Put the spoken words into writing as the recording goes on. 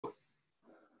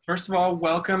First of all,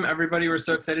 welcome everybody. We're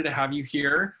so excited to have you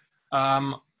here.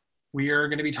 We are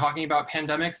going to be talking about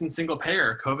pandemics and single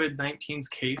payer, COVID-19's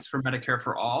case for Medicare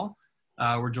for all.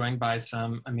 We're joined by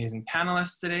some amazing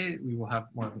panelists today. We will have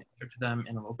more of an intro to them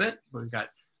in a little bit. We've got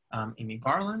Amy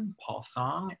Garlin, Paul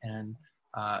Song, and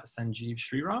Sanjeev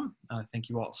Sriram. Thank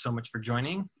you all so much for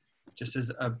joining. Just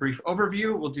as a brief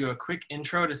overview, we'll do a quick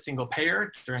intro to single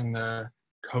payer during the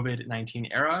COVID-19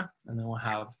 era, and then we'll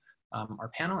have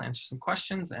our panel answer some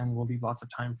questions, and we'll leave lots of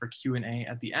time for Q&A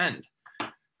at the end.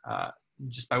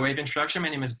 Just by way of introduction, my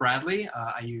name is Bradley.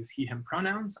 I use he, him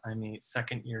pronouns. I'm a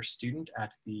second-year student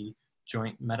at the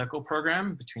joint medical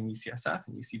program between UCSF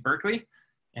and UC Berkeley,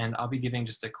 and I'll be giving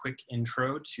just a quick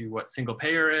intro to what single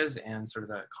payer is and sort of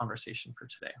the conversation for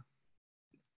today.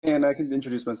 And I can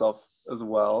introduce myself as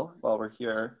well while we're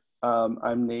here.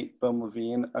 I'm Nate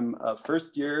Bohm-Levine. I'm a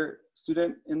first-year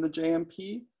student in the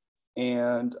JMP,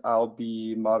 and I'll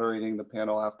be moderating the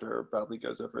panel after Bradley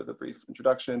goes over the brief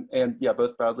introduction. And yeah,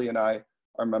 both Bradley and I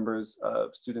are members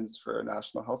of Students for a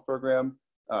National Health Program,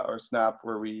 or SNAP,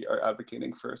 where we are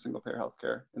advocating for single-payer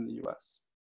healthcare in the US.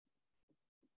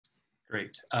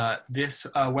 Great. This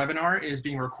webinar is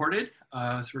being recorded,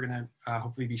 so we're going to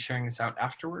hopefully be sharing this out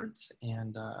afterwards.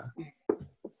 And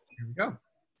here we go.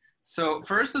 So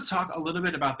first, let's talk a little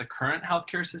bit about the current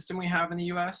healthcare system we have in the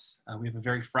US. We have a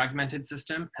very fragmented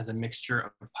system, has a mixture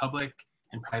of public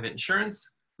and private insurance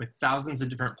with thousands of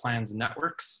different plans and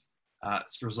networks.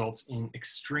 This results in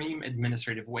extreme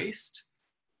administrative waste.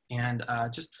 And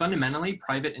just fundamentally,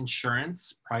 private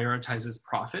insurance prioritizes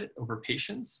profit over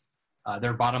patients.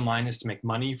 Their bottom line is to make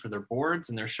money for their boards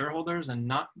and their shareholders and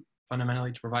not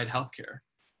fundamentally to provide healthcare.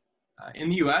 In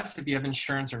the US, if you have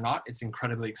insurance or not, it's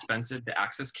incredibly expensive to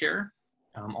access care.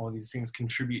 All of these things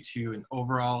contribute to an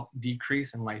overall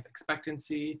decrease in life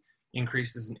expectancy,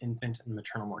 increases in infant and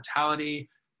maternal mortality,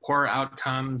 poorer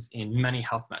outcomes in many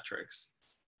health metrics.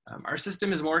 Our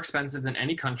system is more expensive than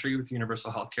any country with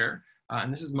universal healthcare,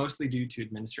 and this is mostly due to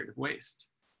administrative waste.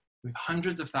 We have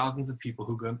hundreds of thousands of people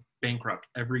who go bankrupt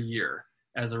every year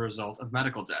as a result of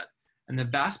medical debt. And the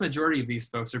vast majority of these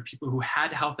folks are people who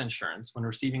had health insurance when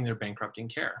receiving their bankrupting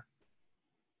care.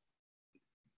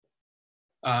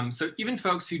 So even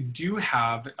folks who do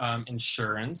have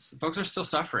insurance, folks are still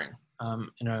suffering.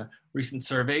 In a recent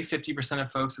survey, 50% of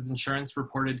folks with insurance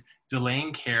reported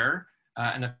delaying care,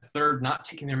 and a third not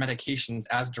taking their medications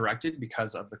as directed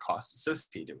because of the costs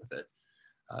associated with it.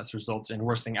 This results in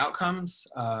worsening outcomes,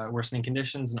 worsening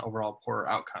conditions, and overall poorer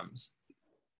outcomes.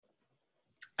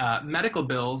 Medical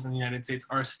bills in the United States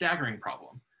are a staggering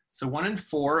problem. So 1 in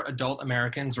 4 adult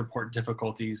Americans report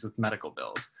difficulties with medical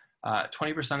bills.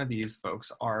 20% of these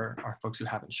folks are folks who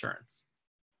have insurance.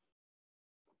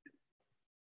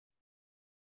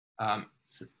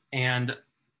 And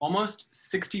almost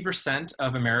 60%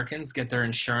 of Americans get their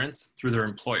insurance through their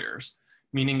employers,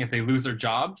 meaning if they lose their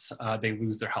jobs, they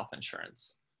lose their health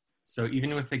insurance. So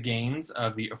even with the gains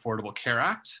of the Affordable Care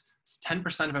Act,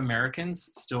 10% of Americans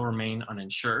still remain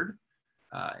uninsured.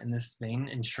 In this vein,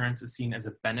 insurance is seen as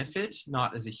a benefit,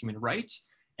 not as a human right,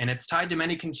 and it's tied to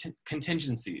many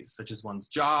contingencies, such as one's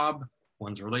job,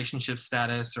 one's relationship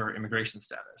status, or immigration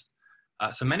status.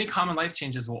 So many common life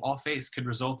changes we'll all face could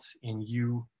result in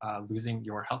you losing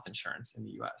your health insurance in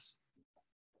the US.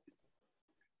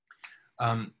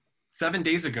 7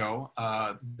 days ago,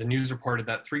 the news reported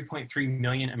that 3.3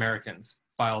 million Americans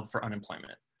filed for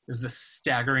unemployment. This is a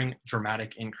staggering,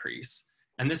 dramatic increase.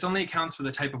 And this only accounts for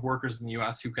the type of workers in the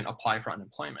US who can apply for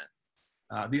unemployment.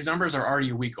 These numbers are already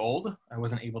a week old. I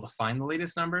wasn't able to find the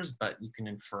latest numbers, but you can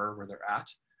infer where they're at.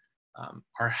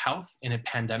 Our health in a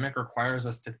pandemic requires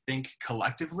us to think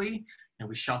collectively, and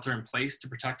we shelter in place to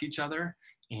protect each other,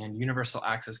 and universal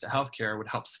access to healthcare would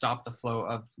help stop the flow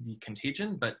of the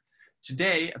contagion. But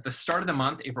today, at the start of the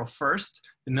month, April 1st,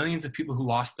 the millions of people who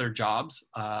lost their jobs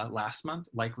last month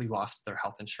likely lost their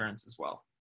health insurance as well.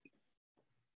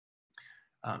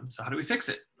 So how do we fix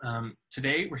it?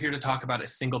 Today, we're here to talk about a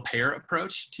single payer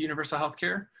approach to universal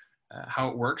healthcare. How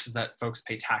it works is that folks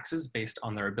pay taxes based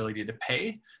on their ability to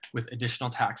pay, with additional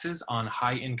taxes on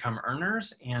high income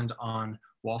earners and on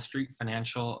Wall Street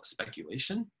financial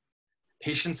speculation.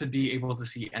 Patients would be able to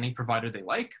see any provider they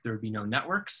like. There would be no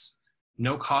networks,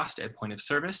 no cost at point of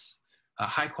service.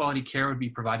 High quality care would be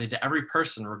provided to every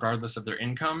person regardless of their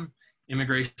income,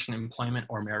 immigration, employment,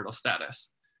 or marital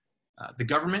status. The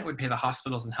government would pay the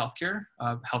hospitals and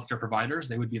healthcare providers.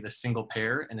 They would be the single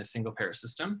payer in a single payer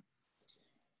system.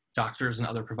 Doctors and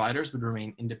other providers would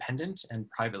remain independent and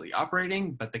privately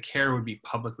operating, but the care would be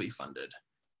publicly funded.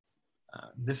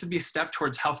 This would be a step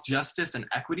towards health justice and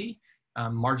equity.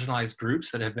 Marginalized groups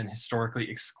that have been historically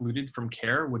excluded from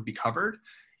care would be covered,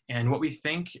 And what we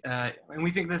think, and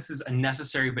we think this is a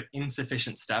necessary but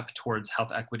insufficient step towards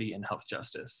health equity and health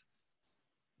justice.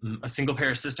 A single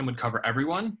payer system would cover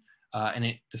everyone,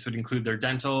 and this would include their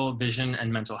dental, vision,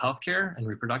 and mental health care and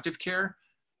reproductive care.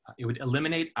 It would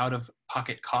eliminate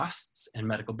out-of-pocket costs and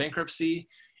medical bankruptcy,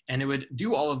 and it would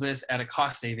do all of this at a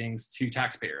cost savings to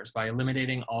taxpayers by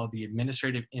eliminating all of the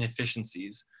administrative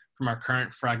inefficiencies from our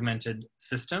current fragmented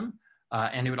system.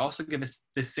 And it would also give us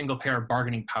this single payer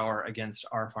bargaining power against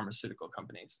our pharmaceutical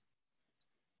companies.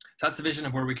 So that's the vision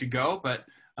of where we could go, but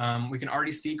we can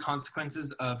already see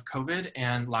consequences of COVID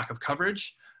and lack of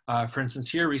coverage. For instance,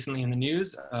 here recently in the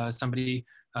news, somebody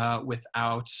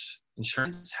without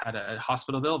insurance had a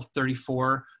hospital bill of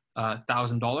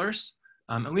 $34,000.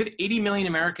 And we have 80 million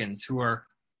Americans who are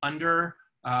under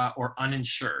or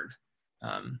uninsured.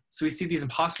 So we see these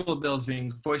impossible bills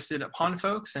being foisted upon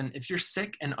folks. And if you're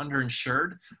sick and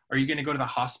underinsured, are you going to go to the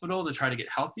hospital to try to get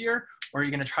healthier, or are you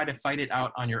going to try to fight it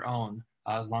out on your own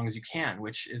as long as you can,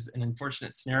 which is an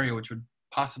unfortunate scenario which would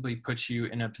possibly put you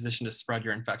in a position to spread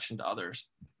your infection to others.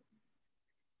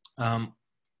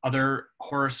 Other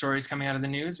horror stories coming out of the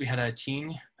news. We had a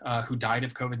teen who died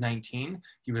of COVID-19.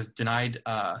 He was denied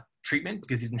treatment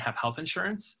because he didn't have health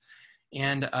insurance.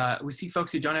 And we see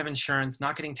folks who don't have insurance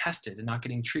not getting tested and not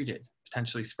getting treated,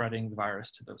 potentially spreading the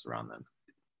virus to those around them.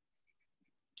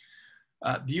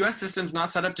 The US system's not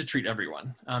set up to treat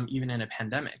everyone, even in a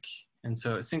pandemic. And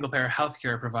so a single payer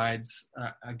healthcare provides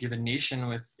a given nation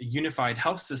with a unified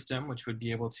health system, which would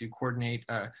be able to coordinate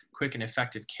quick and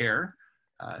effective care.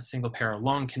 Single payer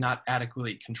alone cannot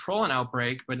adequately control an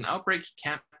outbreak, but an outbreak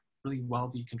can't really well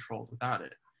be controlled without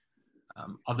it.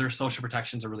 Other social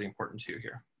protections are really important too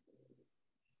here.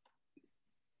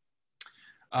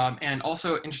 And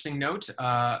also, interesting note,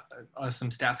 some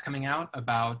stats coming out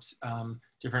about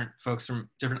different folks from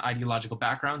different ideological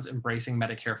backgrounds embracing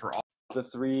Medicare for all. The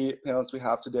three panelists we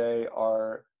have today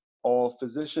are all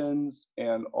physicians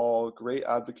and all great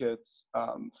advocates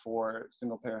for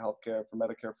single payer healthcare, for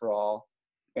Medicare for all.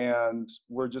 And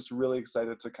we're just really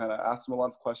excited to kind of ask them a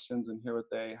lot of questions and hear what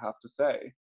they have to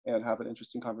say and have an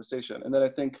interesting conversation. And then I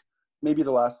think maybe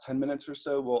the last 10 minutes or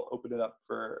so, we'll open it up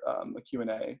for a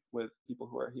Q&A with people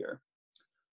who are here.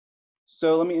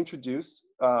 So let me introduce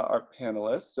our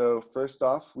panelists. So first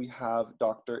off, we have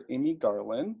Dr. Amy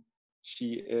Garlin.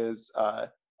 She is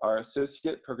our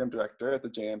Associate Program Director at the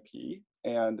JMP,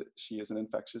 and she is an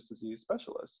infectious disease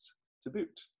specialist to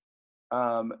boot.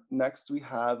 Next, we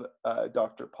have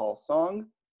Dr. Paul Song.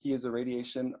 He is a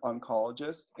radiation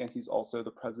oncologist, and he's also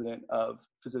the president of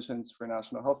Physicians for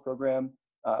National Health Program,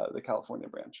 the California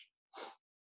branch.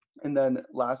 And then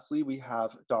lastly, we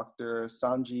have Dr.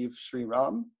 Sanjeev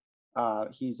Sriram.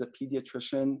 He's a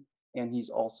pediatrician, and he's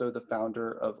also the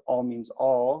founder of All Means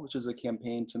All, which is a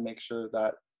campaign to make sure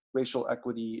that racial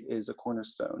equity is a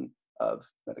cornerstone of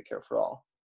Medicare for All.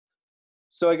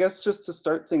 So I guess just to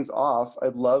start things off,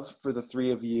 I'd love for the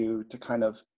three of you to kind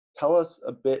of tell us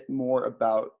a bit more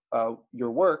about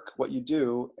your work, what you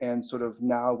do, and sort of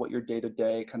now what your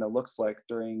day-to-day kind of looks like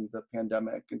during the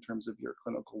pandemic in terms of your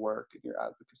clinical work and your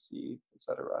advocacy, et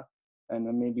cetera. And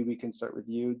then maybe we can start with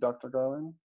you, Dr.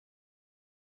 Garlin.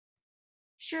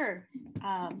 Sure.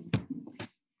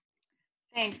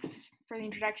 Thanks for the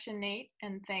introduction, Nate,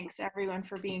 and thanks everyone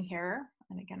for being here.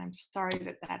 And again, I'm sorry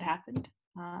that that happened.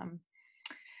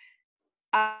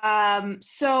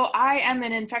 So I am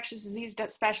an infectious disease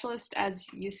specialist, as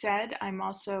you said. I'm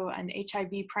also an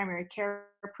HIV primary care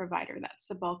provider. That's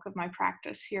the bulk of my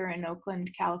practice here in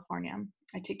Oakland, California.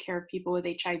 I take care of people with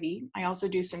HIV. I also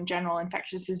do some general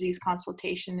infectious disease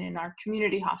consultation in our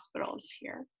community hospitals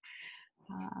here.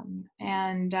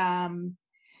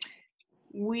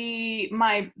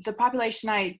 The population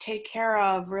I take care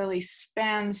of really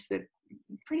spans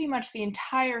pretty much the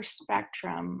entire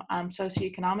spectrum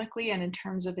socioeconomically and in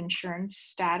terms of insurance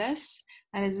status,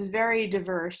 and is very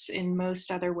diverse in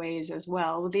most other ways as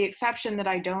well, with the exception that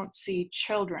I don't see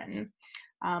children.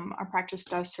 Our practice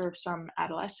does serve some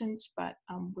adolescents, but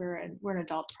we're an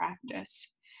adult practice.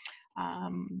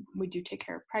 We do take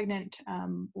care of pregnant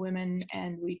women,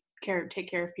 and we take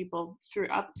care of people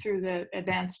up through the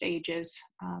advanced ages.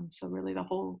 So really the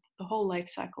whole life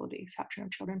cycle, with the exception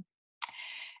of children.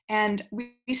 And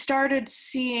we started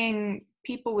seeing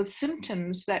people with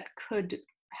symptoms that could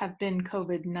have been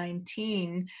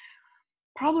COVID-19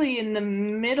 probably in the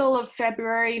middle of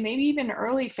February, maybe even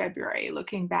early February,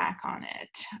 looking back on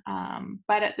it.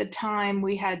 But at the time,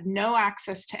 we had no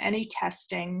access to any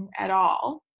testing at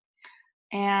all.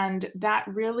 And that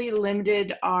really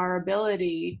limited our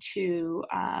ability to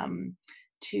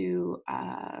to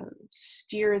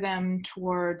steer them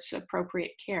towards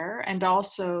appropriate care and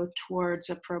also towards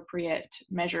appropriate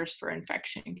measures for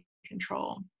infection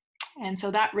control. And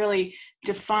so that really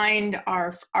defined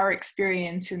our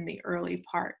experience in the early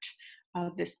part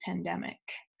of this pandemic.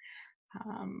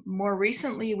 More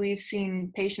recently, we've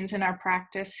seen patients in our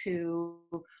practice who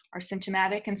are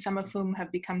symptomatic and some of whom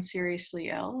have become seriously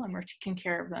ill, and we're taking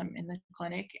care of them in the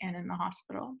clinic and in the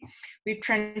hospital. We've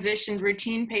transitioned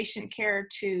routine patient care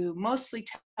to mostly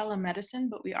telemedicine,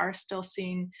 but we are still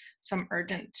seeing some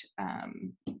urgent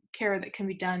care that can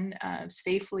be done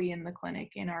safely in the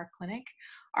clinic, in our clinic.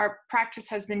 Our practice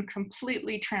has been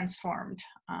completely transformed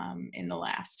in the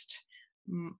last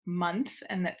month,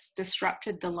 and that's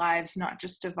disrupted the lives not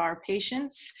just of our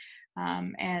patients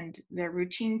and their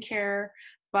routine care,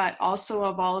 but also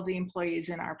of all of the employees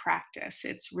in our practice.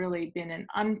 It's really been an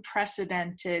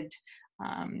unprecedented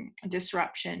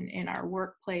disruption in our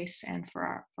workplace and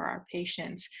for our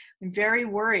patients. I'm very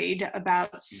worried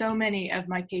about so many of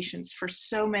my patients for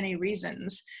so many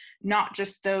reasons, not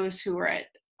just those who are at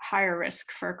higher risk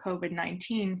for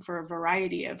COVID-19 for a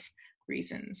variety of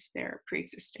reasons, their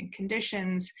pre-existing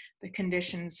conditions, the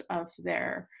conditions of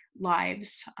their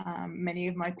lives. Many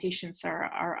of my patients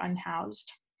are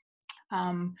unhoused.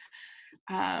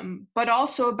 But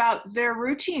also about their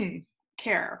routine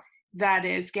care that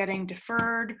is getting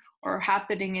deferred or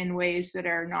happening in ways that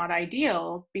are not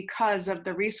ideal because of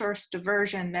the resource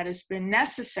diversion that has been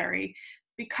necessary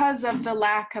because of the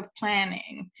lack of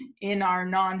planning in our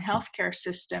non-healthcare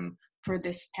system for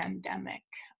this pandemic.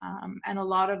 And a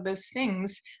lot of those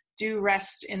things do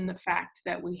rest in the fact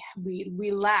that we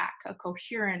lack a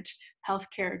coherent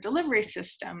healthcare delivery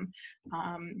system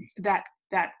that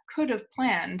could have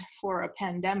planned for a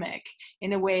pandemic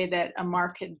in a way that a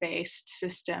market-based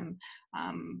system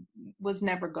was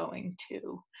never going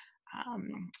to.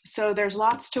 So there's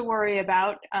lots to worry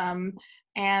about.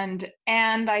 And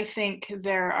I think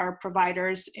there are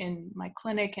providers in my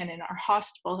clinic and in our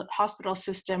hospital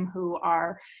system who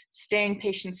are staying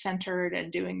patient-centered and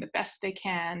doing the best they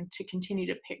can to continue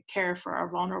to care for our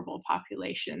vulnerable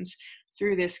populations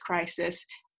through this crisis,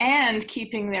 and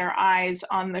keeping their eyes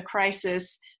on the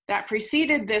crisis that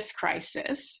preceded this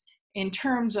crisis in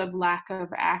terms of lack of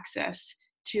access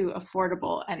to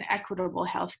affordable and equitable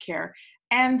healthcare,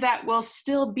 and that will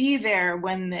still be there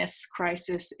when this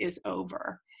crisis is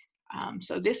over.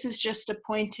 So this is just a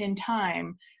point in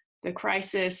time. The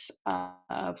crisis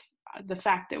of the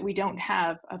fact that we don't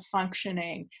have a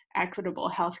functioning, equitable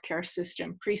healthcare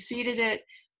system preceded it,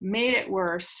 made it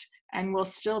worse, and will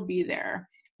still be there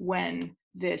when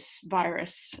this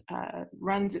virus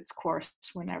runs its course,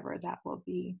 whenever that will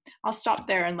be. I'll stop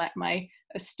there and let my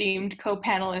esteemed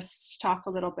co-panelists talk a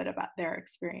little bit about their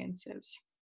experiences.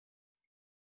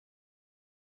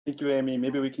 Thank you, Amy.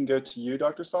 Maybe we can go to you,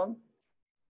 Dr. Song.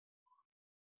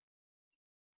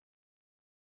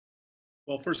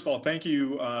 Well, first of all, thank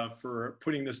you for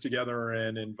putting this together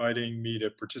and inviting me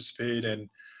to participate. And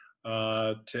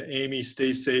to Amy,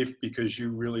 stay safe, because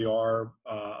you really are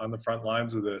on the front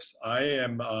lines of this. I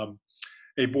am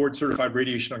a board certified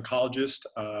radiation oncologist.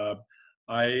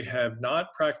 I have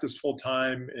not practiced full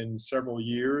time in several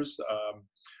years,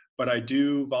 but I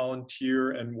do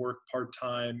volunteer and work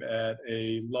part-time at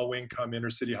a low-income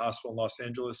inner-city hospital in Los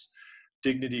Angeles,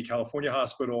 Dignity California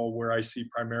Hospital, where I see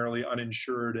primarily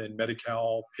uninsured and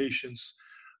Medi-Cal patients.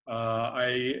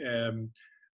 I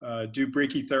do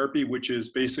brachytherapy, which is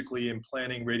basically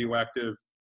implanting radioactive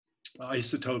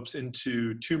isotopes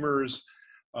into tumors.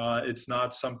 It's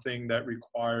not something that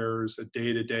requires a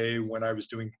day-to-day when I was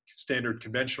doing standard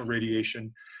conventional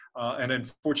radiation. And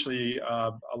unfortunately,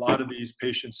 a lot of these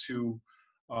patients who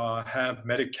have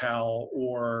Medi-Cal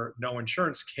or no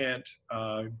insurance can't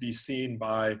be seen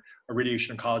by a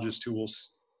radiation oncologist who will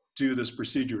do this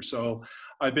procedure. So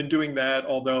I've been doing that,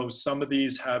 although some of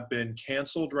these have been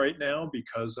canceled right now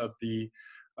because of the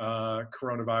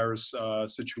coronavirus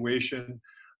situation,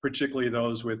 particularly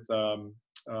those with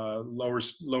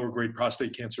lower grade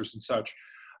prostate cancers and such.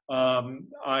 When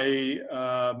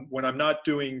I'm not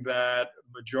doing that,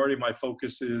 majority of my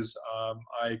focus is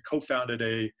I co-founded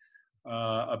a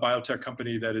biotech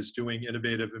company that is doing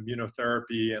innovative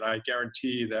immunotherapy, and I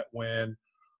guarantee that when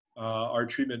our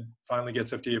treatment finally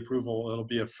gets FDA approval, it'll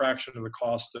be a fraction of the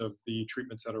cost of the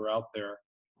treatments that are out there.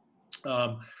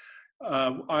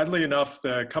 Oddly enough,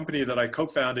 the company that I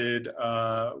co-founded,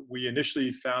 we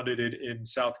initially founded it in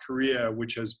South Korea,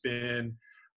 which has been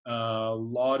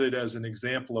lauded as an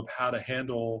example of how to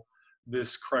handle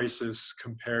this crisis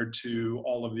compared to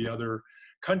all of the other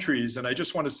countries. And I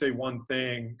just want to say one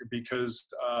thing, because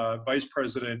Vice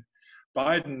President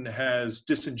Biden has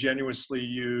disingenuously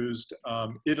used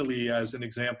Italy as an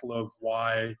example of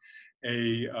why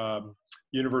a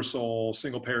universal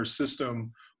single-payer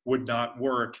system would not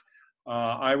work.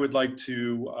 I would like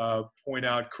to point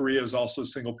out Korea is also a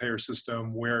single-payer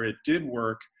system where it did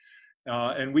work,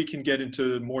 and we can get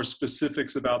into more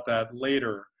specifics about that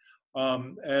later.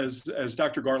 As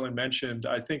Dr. Garlin mentioned,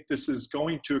 I think this is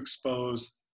going to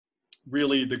expose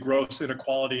really the gross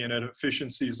inequality and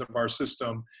inefficiencies of our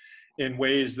system in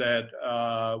ways that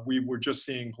we were just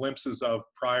seeing glimpses of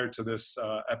prior to this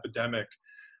epidemic.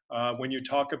 When you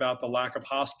talk about the lack of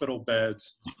hospital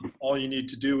beds, all you need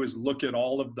to do is look at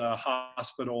all of the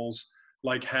hospitals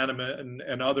like Hahnemann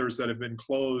and others that have been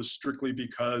closed strictly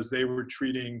because they were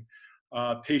treating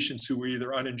patients who were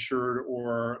either uninsured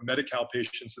or Medi-Cal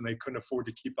patients, and they couldn't afford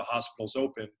to keep the hospitals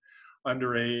open.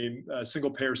 Under a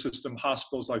single-payer system,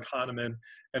 hospitals like Hahnemann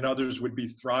and others would be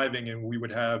thriving, and we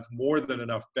would have more than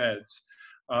enough beds.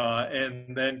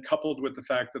 And then coupled with the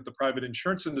fact that the private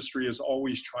insurance industry is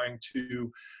always trying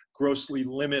to grossly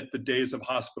limit the days of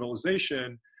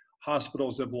hospitalization,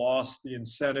 hospitals have lost the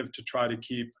incentive to try to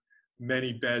keep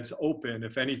many beds open.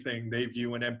 If anything, they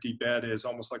view an empty bed as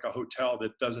almost like a hotel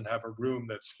that doesn't have a room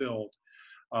that's filled.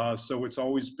 So it's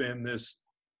always been this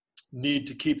need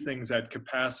to keep things at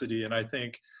capacity, and I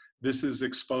think this is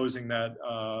exposing that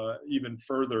even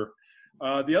further.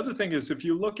 The other thing is, if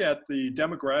you look at the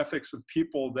demographics of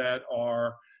people that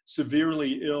are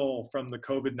severely ill from the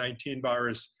COVID-19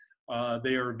 virus,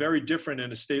 they are very different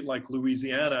in a state like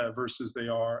Louisiana versus they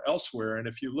are elsewhere. And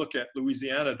if you look at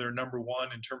Louisiana, they're number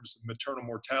one in terms of maternal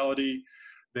mortality.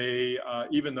 They,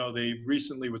 even though they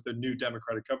recently, with the new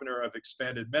Democratic governor, have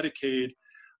expanded Medicaid,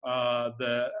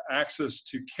 the access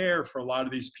to care for a lot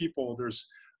of these people, there's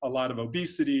a lot of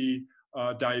obesity,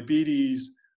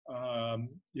 diabetes,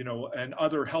 and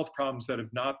other health problems that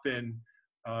have not been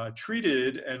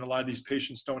treated, and a lot of these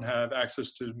patients don't have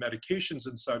access to medications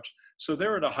and such, so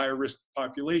they're at a higher risk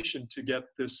population to get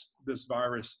this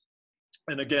virus.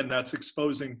 And again, that's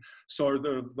exposing sort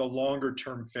of the longer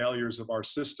term failures of our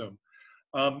system.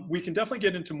 We can definitely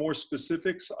get into more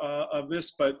specifics of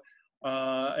this, but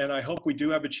and I hope we do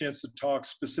have a chance to talk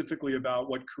specifically about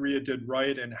what Korea did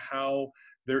right and how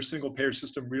their single payer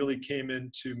system really came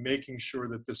into making sure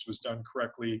that this was done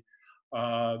correctly,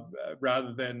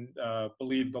 rather than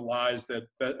believe the lies that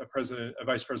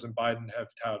Vice President Biden have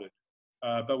touted.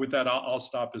 But with that, I'll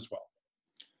stop as well.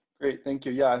 Great, thank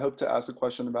you. Yeah, I hope to ask a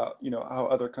question about, how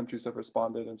other countries have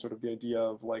responded and sort of the idea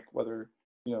of like whether,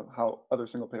 how other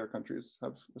single payer countries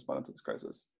have responded to this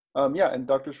crisis. Yeah, and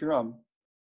Dr. Sriram.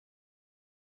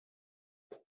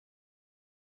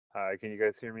 Hi, can you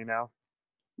guys hear me now?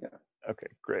 Yeah. Okay,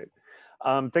 great.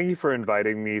 Thank you for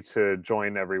inviting me to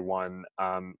join everyone.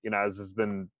 As has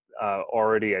been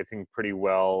already, I think, pretty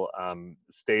well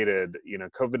stated,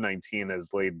 COVID-19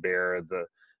 has laid bare the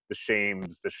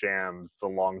shames, the shams, the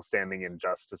long-standing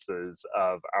injustices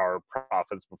of our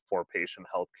profits before patient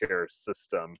healthcare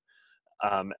system.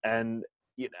 And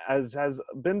as has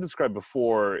been described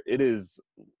before, it is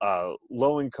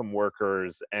low-income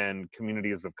workers and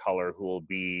communities of color who will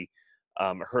be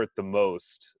hurt the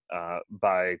most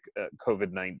by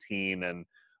COVID-19 and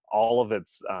all of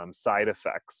its side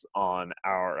effects on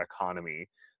our economy.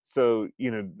 So,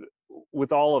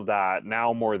 with all of that,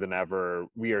 now more than ever,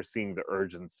 we are seeing the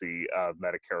urgency of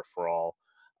Medicare for All.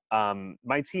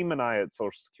 My team and I at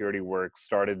Social Security Work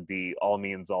started the All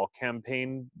Means All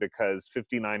campaign because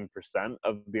 59%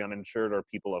 of the uninsured are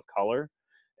people of color.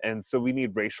 And so we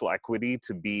need racial equity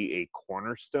to be a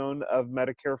cornerstone of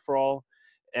Medicare for All.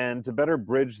 And to better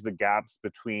bridge the gaps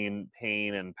between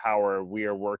pain and power, we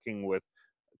are working with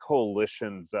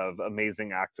coalitions of amazing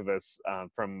activists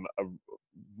from a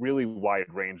really wide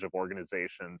range of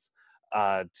organizations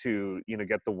to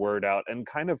get the word out and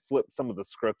kind of flip some of the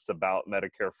scripts about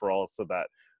Medicare for All so that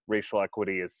racial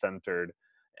equity is centered.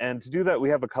 And to do that, we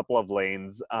have a couple of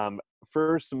lanes.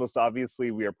 First, and most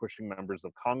obviously, we are pushing members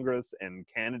of Congress and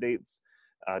candidates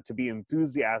to be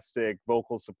enthusiastic,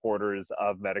 vocal supporters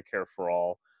of Medicare for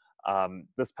All.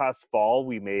 This past fall,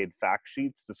 we made fact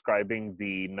sheets describing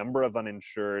the number of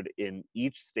uninsured in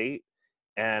each state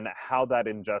and how that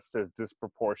injustice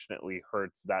disproportionately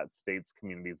hurts that state's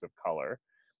communities of color.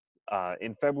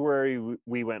 In February,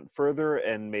 we went further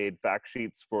and made fact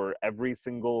sheets for every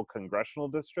single congressional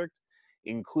district,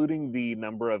 including the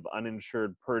number of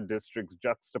uninsured per district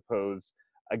juxtaposed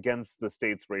against the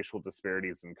state's racial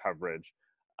disparities in coverage.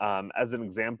 As an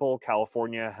example,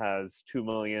 California has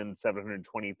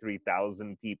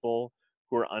 2,723,000 people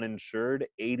who are uninsured,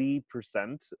 80%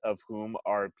 of whom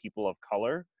are people of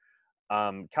color.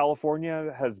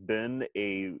 California has been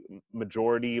a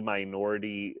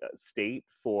majority-minority state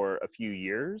for a few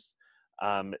years,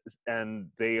 and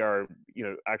they are,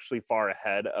 actually far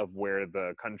ahead of where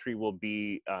the country will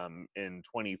be in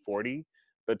 2040.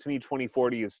 But to me,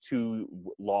 2040 is too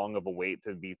long of a wait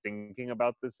to be thinking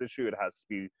about this issue. It has to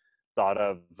be thought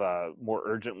of more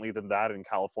urgently than that, and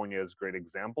California is a great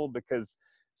example because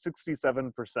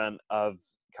 67% of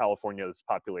California's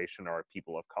population are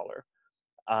people of color.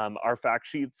 Our fact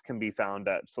sheets can be found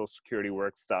at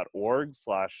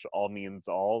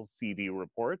socialsecurityworks.org/all-means-all-CD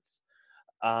reports.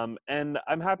 And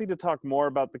I'm happy to talk more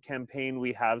about the campaign.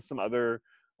 We have some other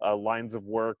lines of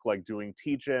work like doing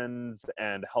teach-ins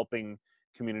and helping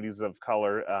communities of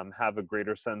color have a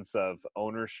greater sense of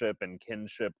ownership and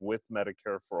kinship with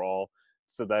Medicare for All,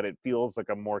 so that it feels like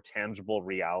a more tangible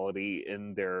reality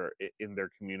in their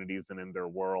communities and in their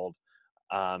world,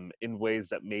 in ways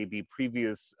that maybe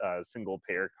previous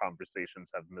single-payer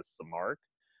conversations have missed the mark.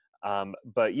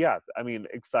 But yeah, I mean,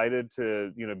 excited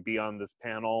to be on this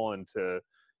panel and to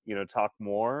talk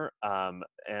more, and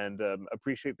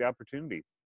appreciate the opportunity.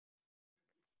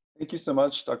 Thank you so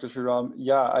much, Dr. Sriram.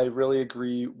 Yeah, I really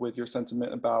agree with your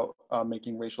sentiment about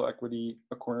making racial equity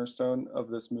a cornerstone of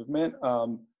this movement.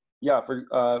 Yeah, for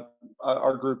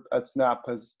our group at SNAP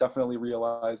has definitely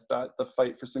realized that the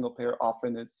fight for single payer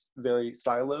often is very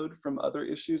siloed from other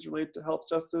issues related to health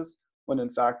justice, when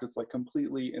in fact it's like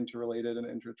completely interrelated and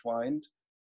intertwined.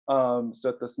 So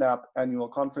at the SNAP annual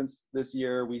conference this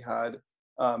year, we had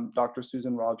Dr.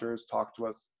 Susan Rogers talk to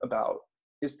us about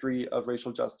history of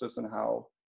racial justice and how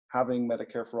having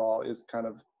Medicare for All is kind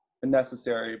of a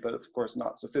necessary, but of course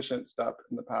not sufficient step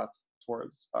in the path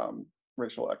towards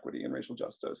racial equity and racial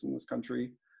justice in this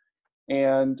country.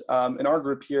 And in our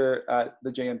group here at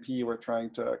the JMP, we're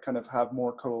trying to kind of have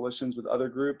more coalitions with other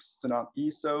groups to not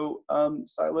be so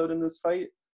siloed in this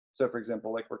fight. So for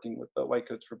example, like working with the White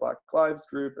Coats for Black Lives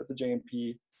group at the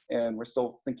JMP, and we're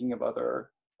still thinking of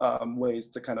other ways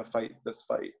to kind of fight this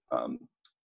fight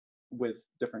with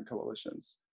different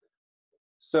coalitions.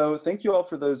 So thank you all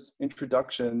for those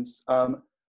introductions.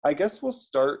 I guess we'll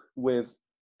start with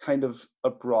kind of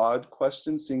a broad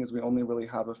question, seeing as we only really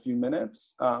have a few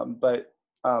minutes, but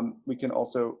we can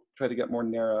also try to get more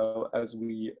narrow as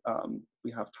we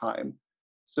have time.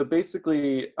 So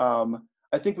basically,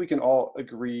 I think we can all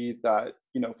agree that,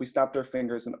 if we snapped our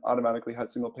fingers and automatically had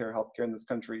single payer healthcare in this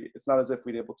country, it's not as if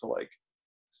we'd be able to like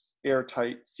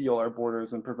airtight seal our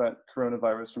borders and prevent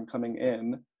coronavirus from coming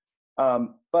in.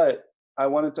 But I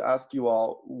wanted to ask you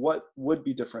all, what would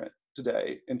be different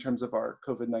today in terms of our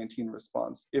COVID-19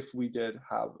 response if we did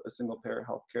have a single payer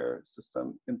healthcare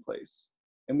system in place?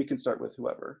 And we can start with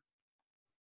whoever.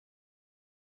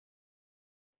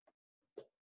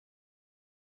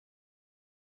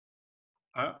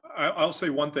 I'll say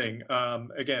one thing.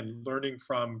 Again, learning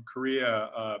from Korea,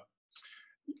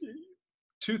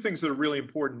 two things that are really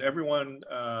important. Everyone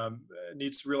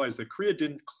needs to realize that Korea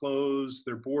didn't close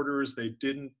their borders. They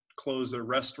didn't close their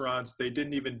restaurants. They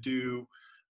didn't even do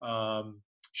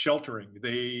sheltering.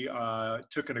 They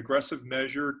took an aggressive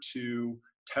measure to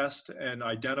test and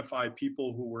identify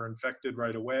people who were infected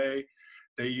right away.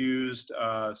 They used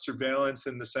surveillance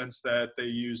in the sense that they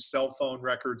used cell phone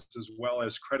records as well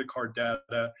as credit card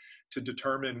data to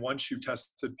determine, once you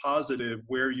tested positive,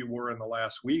 where you were in the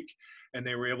last week. And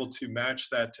they were able to match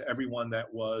that to everyone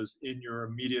that was in your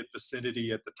immediate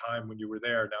vicinity at the time when you were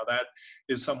there. Now that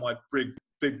is somewhat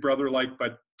big brother-like,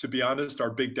 but to be honest,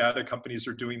 our big data companies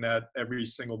are doing that every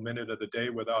single minute of the day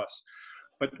with us.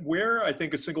 But where I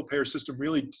think a single payer system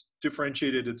really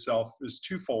differentiated itself is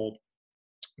twofold.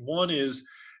 One is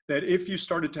that if you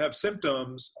started to have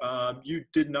symptoms, you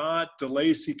did not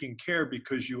delay seeking care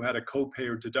because you had a copay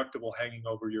or deductible hanging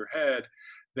over your head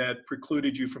that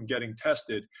precluded you from getting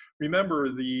tested. Remember,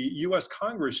 the US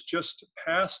Congress just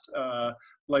passed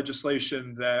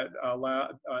legislation that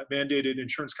mandated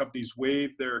insurance companies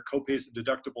waive their copays and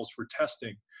deductibles for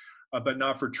testing, but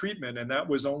not for treatment, and that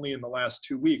was only in the last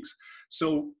 2 weeks.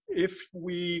 So if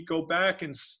we go back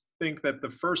and think that the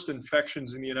first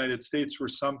infections in the United States were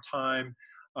sometime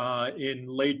in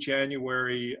late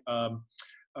January,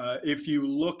 if you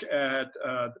look at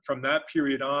from that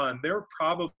period on, there were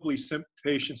probably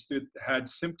patients that had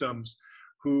symptoms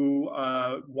who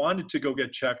wanted to go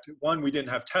get checked. One, we didn't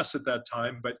have tests at that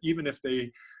time, but even if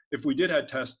we did have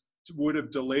tests, would have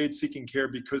delayed seeking care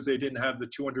because they didn't have the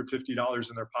 $250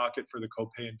 in their pocket for the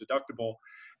copay and deductible.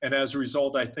 And as a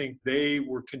result, I think they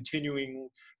were continuing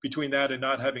between that and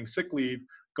not having sick leave,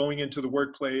 going into the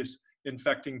workplace,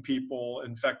 infecting people,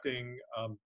 infecting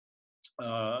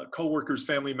coworkers,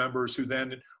 family members who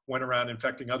then went around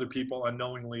infecting other people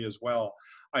unknowingly as well.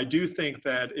 I do think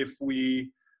that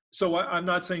so I'm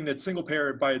not saying that single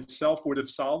payer by itself would have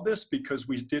solved this, because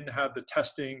we didn't have the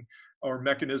testing or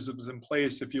mechanisms in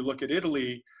place. If you look at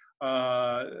Italy,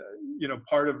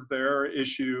 part of their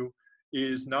issue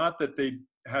is not that they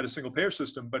had a single payer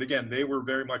system, but again, they were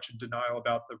very much in denial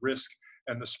about the risk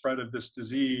and the spread of this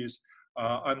disease,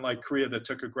 unlike Korea that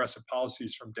took aggressive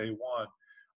policies from day one.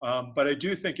 But I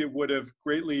do think it would have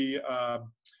greatly,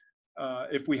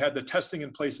 if we had the testing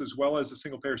in place as well as a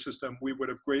single payer system, we would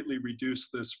have greatly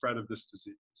reduced the spread of this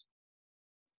disease.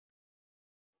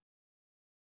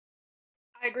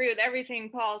 I agree with everything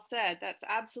Paul said. That's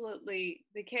absolutely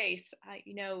the case.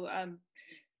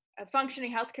 A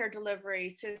functioning healthcare delivery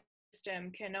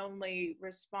system can only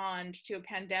respond to a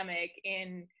pandemic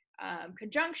in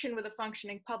conjunction with a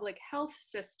functioning public health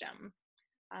system.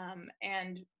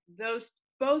 And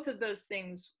both of those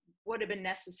things would have been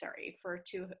necessary for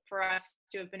us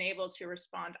to have been able to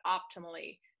respond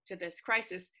optimally to this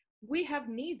crisis. We have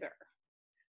neither.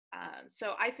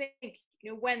 So I think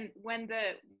when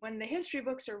the history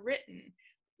books are written,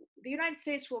 the United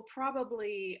States will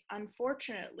probably,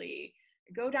 unfortunately,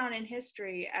 go down in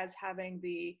history as having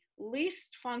the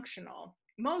least functional,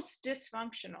 most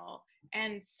dysfunctional,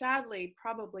 and sadly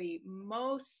probably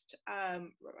most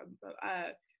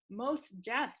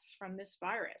deaths from this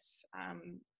virus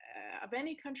of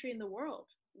any country in the world.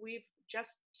 We've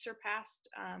just surpassed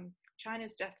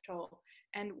China's death toll,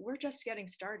 and we're just getting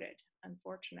started,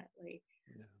 unfortunately.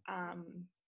 Yeah.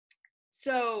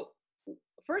 So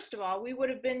first of all, we would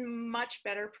have been much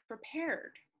better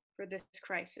prepared for this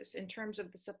crisis in terms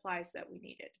of the supplies that we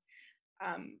needed.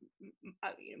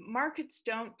 Markets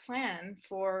don't plan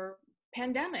for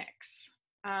pandemics.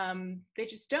 They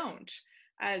just don't.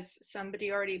 As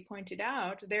somebody already pointed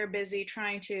out, they're busy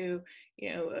trying to,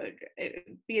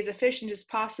 be as efficient as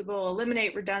possible,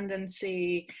 eliminate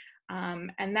redundancy,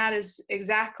 and that is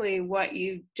exactly what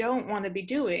you don't want to be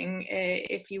doing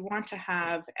if you want to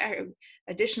have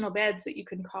additional beds that you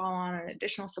can call on, and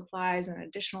additional supplies and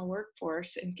additional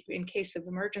workforce in case of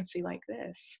emergency like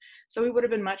this. So we would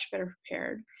have been much better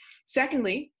prepared.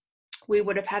 Secondly, we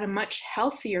would have had a much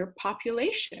healthier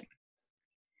population,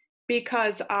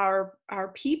 because our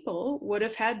people would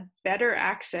have had better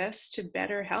access to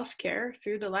better healthcare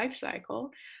through the life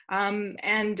cycle,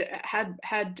 and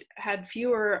had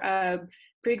fewer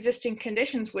pre-existing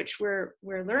conditions, which we're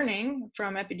learning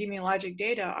from epidemiologic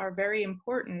data are very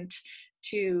important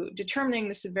to determining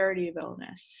the severity of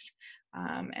illness.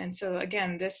 And so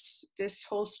again, this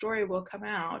whole story will come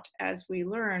out as we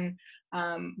learn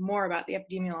more about the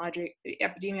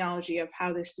epidemiology of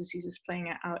how this disease is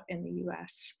playing out in the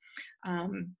US.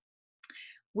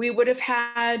 We would have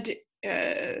had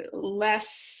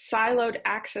less siloed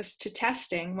access to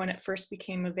testing when it first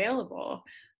became available.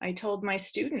 I told my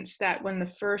students that when the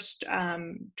first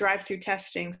drive-through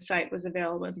testing site was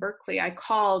available in Berkeley, I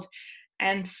called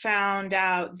and found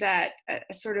out that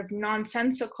a sort of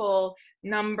nonsensical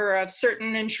number of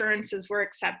certain insurances were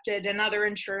accepted and other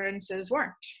insurances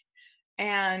weren't.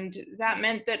 And that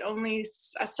meant that only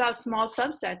a small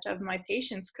subset of my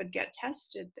patients could get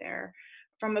tested there.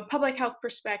 From a public health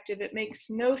perspective, it makes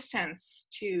no sense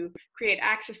to create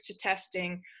access to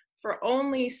testing for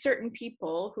only certain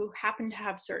people who happen to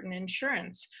have certain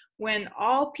insurance, when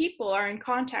all people are in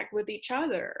contact with each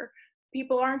other.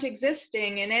 People aren't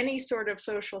existing in any sort of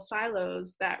social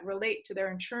silos that relate to their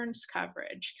insurance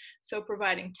coverage. So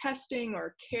providing testing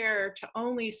or care to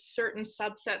only certain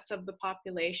subsets of the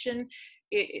population,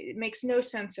 it makes no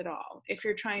sense at all if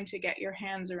you're trying to get your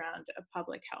hands around a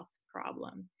public health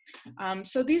problem.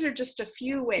 So these are just a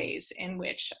few ways in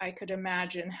which I could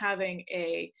imagine having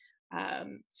a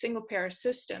single payer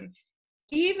system,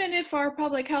 even if our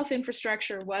public health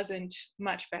infrastructure wasn't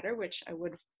much better, which I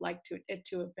would like it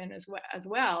to have been as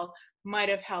well, might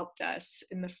have helped us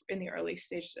in the early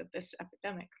stages of this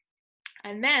epidemic.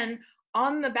 And then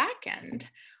on the back end,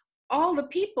 all the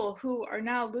people who are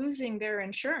now losing their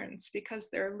insurance because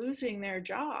they're losing their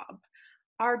job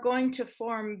are going to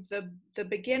form the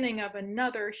beginning of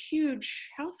another huge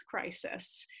health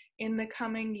crisis in the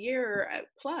coming year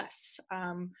plus.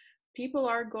 People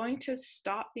are going to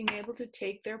stop being able to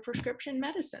take their prescription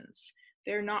medicines.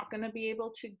 They're not going to be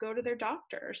able to go to their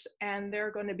doctors, and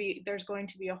there's going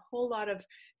to be a whole lot of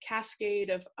cascade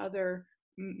of other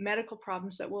medical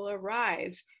problems that will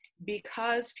arise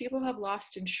because people have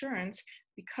lost insurance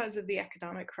because of the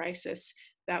economic crisis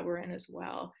that we're in as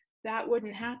well. That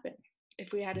wouldn't happen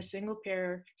if we had a single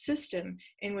payer system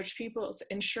in which people's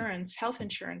insurance, health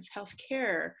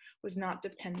care, was not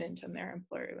dependent on their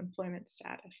employment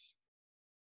status.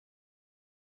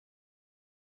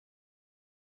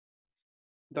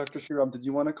 Dr. Sriram, did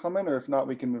you want to comment, or if not,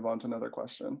 we can move on to another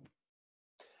question?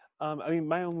 I mean,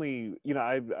 my only,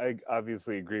 I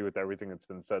obviously agree with everything that's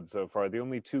been said so far. The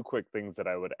only two quick things that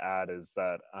I would add is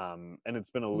that, and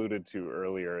it's been alluded to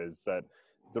earlier, is that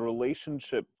the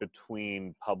relationship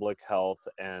between public health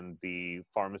and the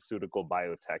pharmaceutical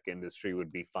biotech industry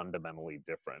would be fundamentally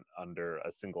different under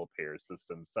a single payer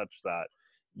system, such that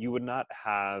you would not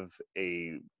have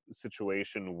a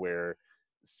situation where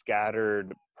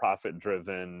scattered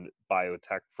profit-driven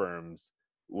biotech firms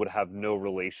would have no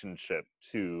relationship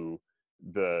to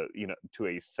to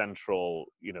a central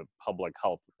public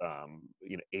health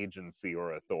agency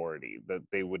or authority, that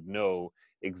they would know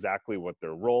exactly what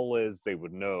their role is, they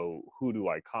would know who do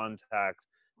I contact,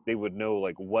 they would know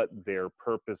like what their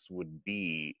purpose would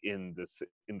be in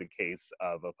the case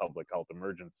of a public health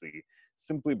emergency,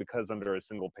 simply because under a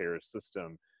single payer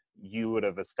system you would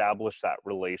have established that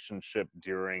relationship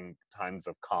during times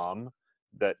of calm,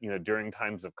 that during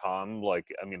times of calm, like,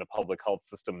 I mean, a public health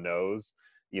system knows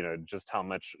just how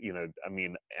much I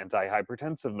mean,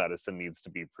 antihypertensive medicine needs to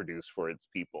be produced for its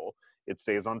people. It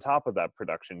stays on top of that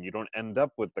production. You don't end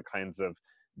up with the kinds of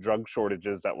drug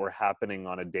shortages that were happening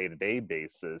on a day-to-day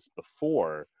basis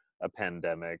before a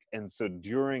pandemic. And so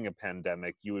during a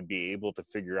pandemic you would be able to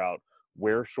figure out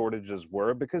where shortages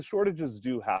were, because shortages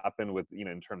do happen with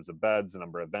in terms of beds, the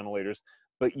number of ventilators,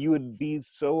 but you would be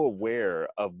so aware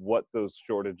of what those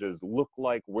shortages look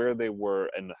like, where they were,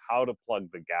 and how to plug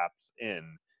the gaps in,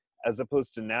 as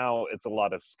opposed to now it's a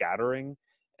lot of scattering,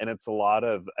 and it's a lot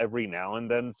of every now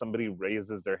and then somebody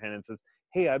raises their hand and says,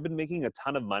 hey, I've been making a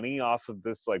ton of money off of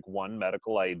this like one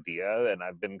medical idea, and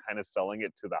I've been kind of selling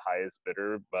it to the highest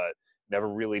bidder, but never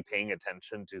really paying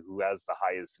attention to who has the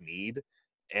highest need.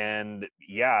 And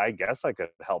yeah, I guess I could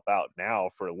help out now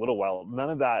for a little while. None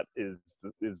of that is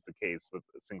the case with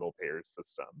a single payer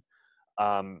system.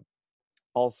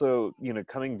 Also,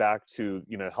 coming back to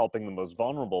helping the most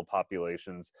vulnerable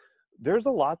populations, there's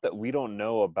a lot that we don't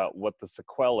know about what the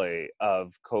sequelae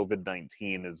of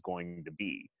COVID-19 is going to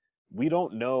be. We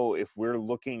don't know if we're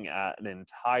looking at an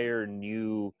entire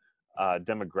new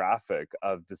demographic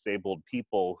of disabled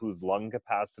people whose lung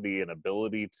capacity and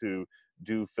ability to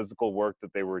do physical work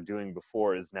that they were doing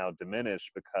before is now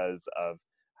diminished because of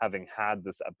having had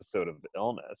this episode of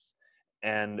illness.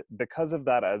 And because of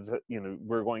that, as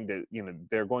we're going to,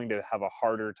 they're going to have a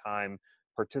harder time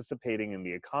participating in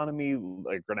the economy,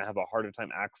 like going to have a harder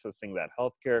time accessing that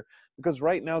healthcare, because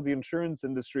right now the insurance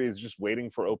industry is just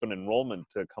waiting for open enrollment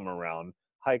to come around,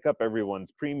 hike up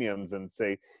everyone's premiums and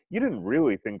say, you didn't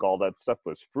really think all that stuff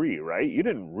was free, right? You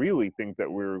didn't really think that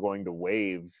we were going to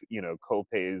waive,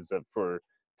 co-pays for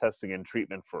testing and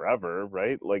treatment forever,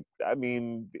 right? Like, I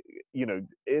mean,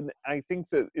 and I think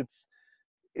that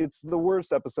it's the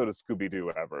worst episode of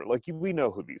Scooby-Doo ever. Like, we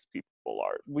know who these people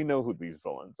are. We know who these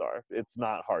villains are. It's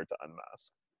not hard to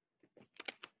unmask.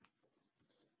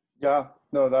 Yeah,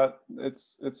 no, that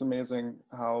it's amazing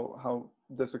how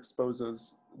this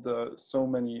exposes the so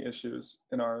many issues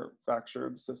in our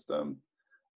fractured system.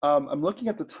 I'm looking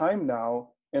at the time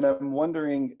now, and I'm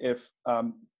wondering if,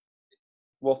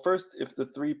 well, first, if the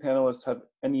three panelists have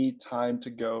any time to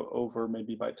go over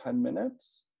maybe by 10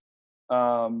 minutes.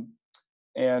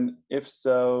 And if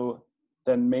so,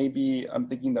 then maybe I'm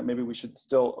thinking that maybe we should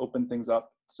still open things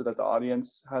up so that the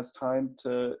audience has time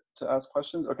to ask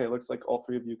questions. Okay, looks like all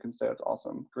three of you can say it's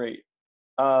awesome, great.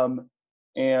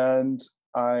 And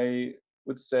I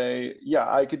would say,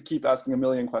 yeah, I could keep asking a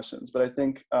million questions, but I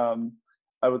think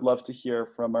I would love to hear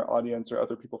from our audience or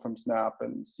other people from SNAP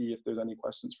and see if there's any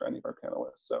questions for any of our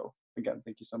panelists. So again,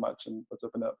 thank you so much, and let's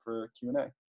open it up for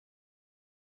Q&A.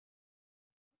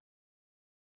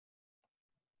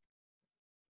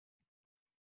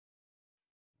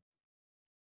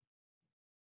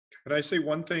 Can I say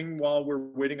one thing while we're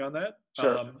waiting on that?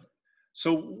 Sure.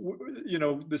 So,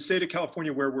 the state of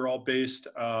California, where we're all based,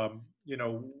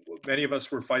 many of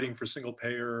us were fighting for single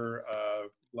payer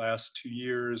last 2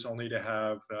 years, only to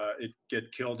have it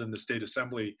get killed in the state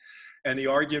assembly. And the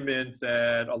argument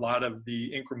that a lot of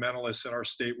the incrementalists in our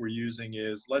state were using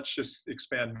is, let's just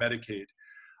expand Medicaid.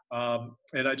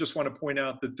 And I just want to point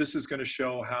out that this is going to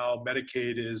show how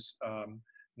Medicaid is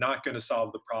not going to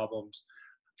solve the problems.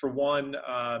 For one,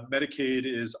 Medicaid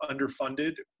is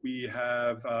underfunded. We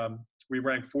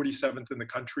rank 47th in the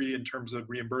country in terms of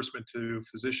reimbursement to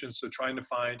physicians, so trying to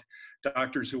find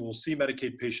doctors who will see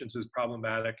Medicaid patients is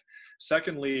problematic.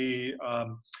 Secondly,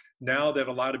 now that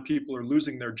a lot of people are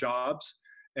losing their jobs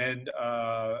and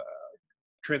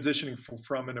transitioning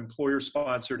from an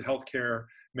employer-sponsored healthcare,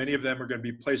 many of them are going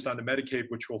to be placed onto Medicaid,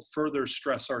 which will further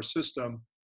stress our system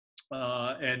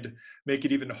and make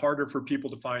it even harder for people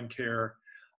to find care.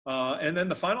 And then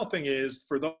the final thing is,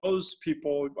 for those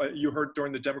people, you heard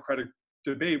during the Democratic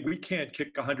debate, we can't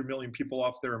kick 100 million people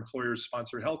off their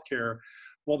employer-sponsored healthcare.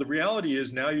 Well, the reality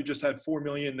is now you just had 4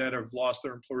 million that have lost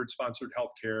their employer-sponsored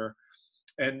healthcare,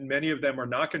 and many of them are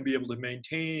not going to be able to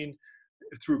maintain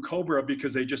through COBRA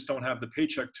because they just don't have the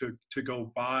paycheck to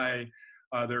go buy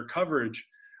their coverage.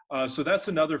 So that's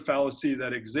another fallacy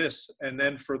that exists. And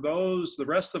then for those, the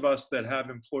rest of us that have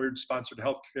employer-sponsored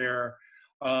healthcare,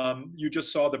 you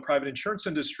just saw the private insurance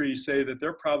industry say that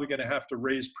they're probably going to have to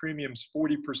raise premiums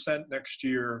 40% next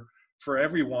year for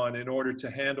everyone in order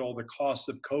to handle the cost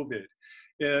of COVID.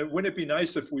 Wouldn't it be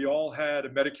nice if we all had a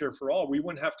Medicare for all? We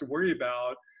wouldn't have to worry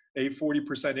about a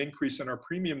 40% increase in our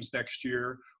premiums next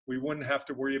year. We wouldn't have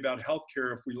to worry about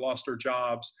healthcare if we lost our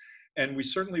jobs. And we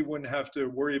certainly wouldn't have to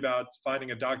worry about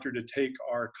finding a doctor to take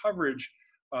our coverage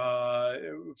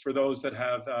for those that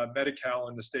have Medi-Cal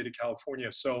in the state of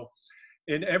California. So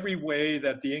in every way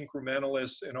that the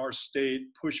incrementalists in our state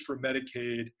push for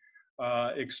Medicaid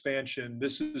expansion,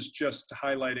 this is just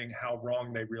highlighting how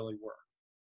wrong they really were.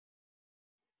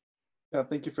 Yeah,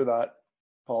 thank you for that,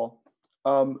 Paul.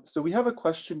 So we have a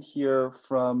question here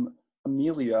from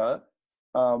Amelia,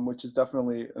 which is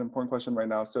definitely an important question right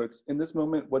now. So it's, in this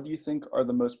moment, what do you think are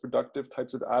the most productive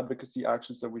types of advocacy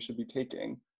actions that we should be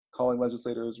taking? Calling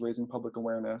legislators, raising public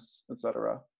awareness, et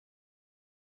cetera.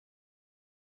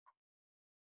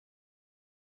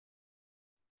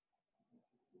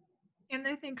 And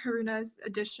I think Haruna's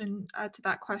addition to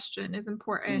that question is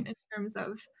important in terms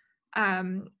of,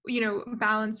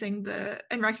 balancing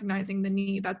and recognizing the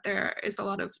need that there is a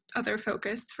lot of other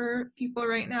focus for people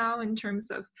right now in terms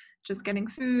of just getting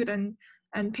food and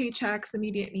paychecks,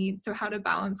 immediate needs. So how to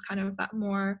balance kind of that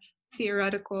more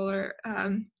theoretical or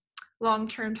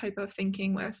long-term type of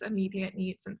thinking with immediate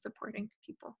needs and supporting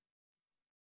people.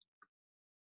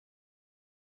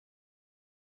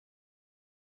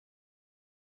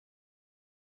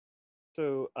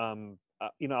 So,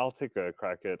 I'll take a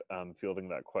crack at fielding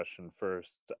that question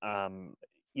first. I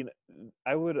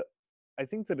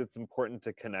think that it's important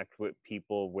to connect with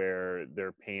people where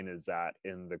their pain is at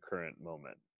in the current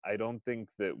moment. I don't think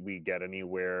that we get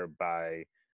anywhere by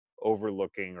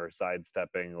overlooking or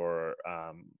sidestepping or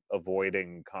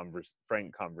avoiding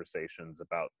frank conversations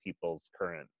about people's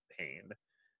current pain,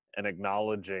 and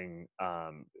acknowledging,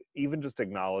 even just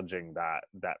acknowledging that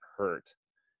hurt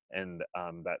and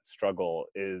that struggle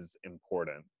is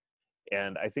important.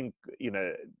 And I think,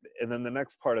 and then the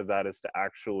next part of that is to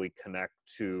actually connect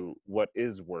to what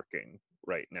is working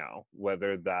right now,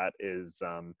 whether that is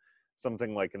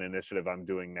something like an initiative I'm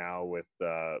doing now with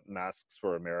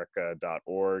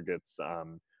masksforamerica.org. It's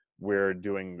we're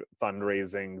doing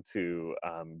fundraising to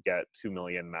get 2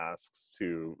 million masks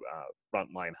to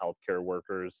frontline healthcare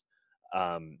workers.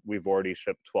 We've already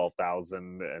shipped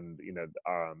 12,000, and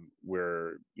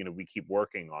we keep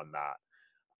working on that.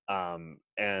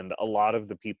 And a lot of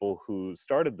the people who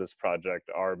started this project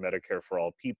are Medicare for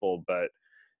All people, but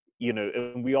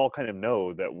and we all kind of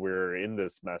know that we're in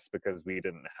this mess because we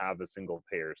didn't have a single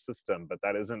payer system, but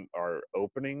that isn't our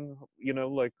opening,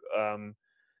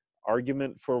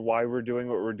 argument for why we're doing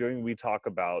what we're doing. We talk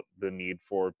about the need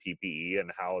for PPE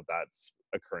and how that's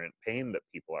a current pain that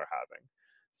people are having.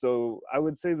 So I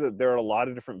would say that there are a lot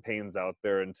of different pains out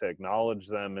there, and to acknowledge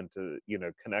them and to,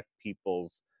 connect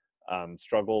people's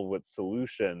struggle with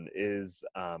solution is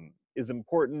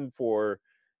important for,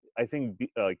 I think,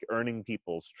 like earning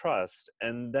people's trust.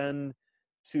 And then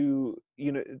to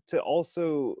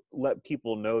also let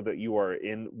people know that you are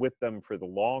in with them for the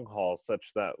long haul,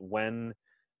 such that when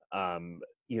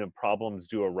problems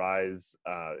do arise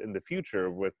in the future,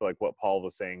 with like what Paul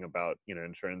was saying about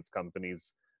insurance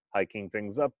companies hiking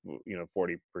things up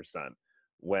 40%,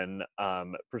 when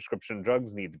prescription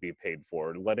drugs need to be paid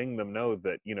for, letting them know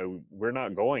that we're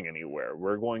not going anywhere.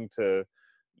 We're going to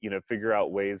figure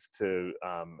out ways to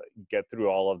get through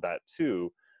all of that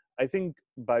too. I think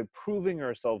by proving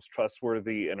ourselves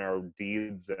trustworthy in our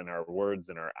deeds and our words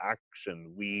and our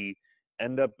action, we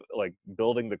end up like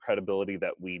building the credibility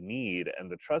that we need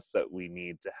and the trust that we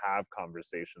need to have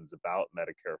conversations about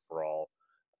Medicare for all.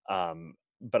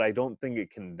 But I don't think it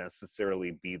can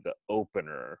necessarily be the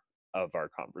opener of our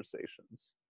conversations.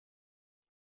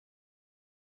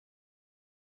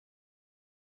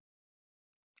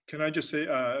 Can I just say,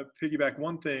 piggyback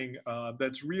one thing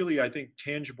that's really, I think,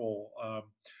 tangible.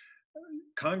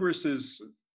 Congress is,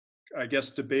 I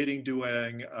guess, debating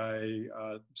doing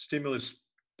a stimulus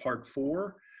part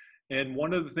 4. And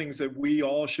one of the things that we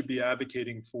all should be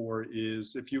advocating for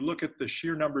is, if you look at the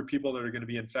sheer number of people that are going to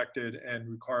be infected and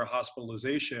require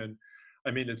hospitalization,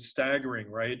 I mean, it's staggering,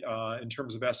 right? In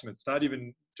terms of estimates, not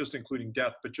even just including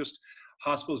death, but just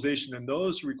hospitalization and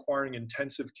those requiring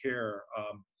intensive care,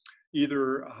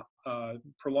 either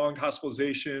prolonged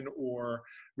hospitalization or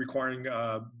requiring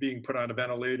being put on a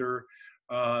ventilator.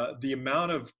 The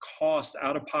amount of cost,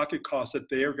 out-of-pocket costs that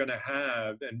they are going to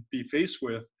have and be faced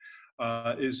with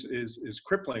is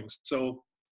crippling. So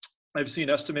I've seen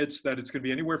estimates that it's going to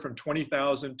be anywhere from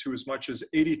 $20,000 to as much as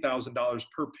 $80,000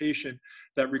 per patient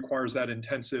that requires that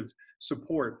intensive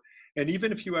support. And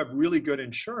even if you have really good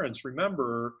insurance,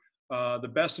 remember, the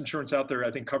best insurance out there,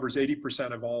 I think, covers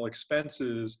 80% of all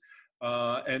expenses.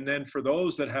 And then for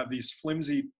those that have these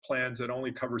flimsy plans that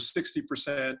only cover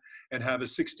 60% and have a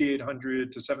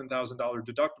 $6,800 to $7,000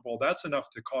 deductible, that's enough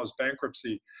to cause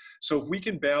bankruptcy. So if we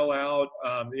can bail out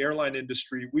the airline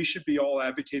industry, we should be all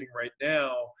advocating right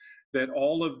now that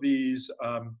all of these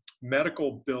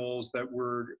medical bills that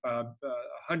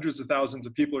hundreds of thousands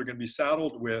of people are going to be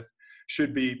saddled with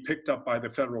should be picked up by the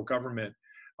federal government.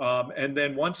 And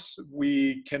then once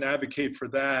we can advocate for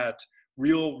that,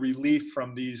 real relief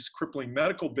from these crippling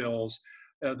medical bills,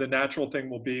 the natural thing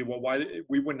will be, well,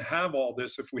 we wouldn't have all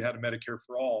this if we had a Medicare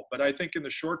for all. But I think in the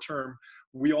short term,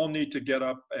 we all need to get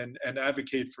up and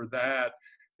advocate for that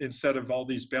instead of all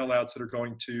these bailouts that are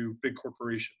going to big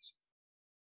corporations.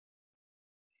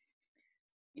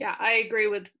 Yeah, I agree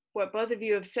with what both of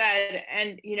you have said.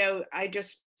 And, I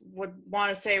just would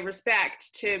want to say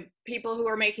respect to people who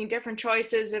are making different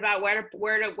choices about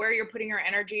where you're putting your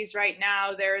energies right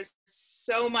now. There's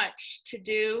so much to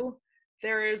do.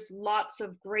 There's lots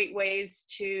of great ways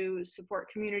to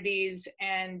support communities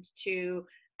and to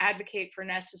advocate for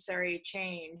necessary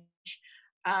change.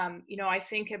 I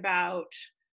think about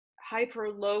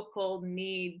hyper-local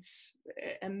needs,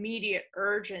 immediate,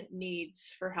 urgent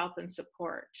needs for help and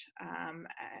support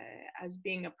as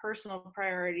being a personal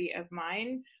priority of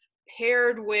mine,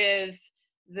 paired with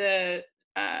the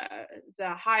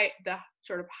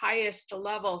sort of highest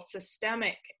level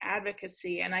systemic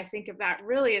advocacy. And I think of that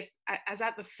really as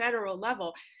at the federal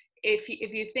level. If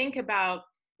you think about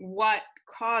what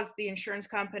caused the insurance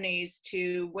companies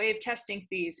to waive testing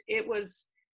fees, it was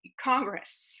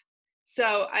Congress.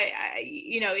 So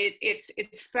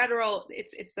it's federal.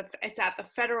 It's at the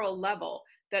federal level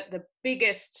that the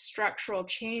biggest structural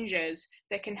changes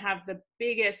that can have the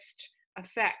biggest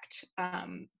effect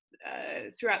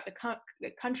throughout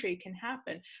the country can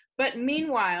happen. But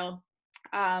meanwhile,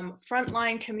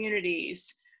 frontline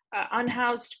communities,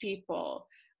 unhoused people,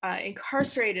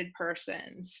 incarcerated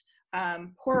persons,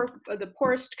 the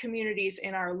poorest communities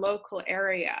in our local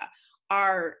area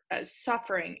are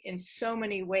suffering in so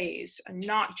many ways,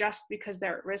 not just because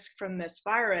they're at risk from this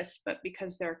virus, but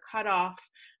because they're cut off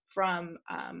from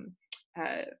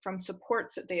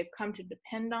supports that they have come to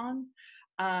depend on.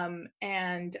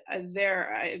 And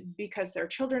because our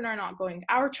children are not going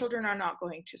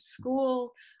to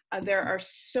school. There are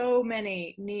so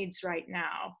many needs right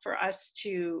now for us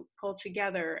to pull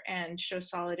together and show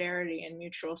solidarity and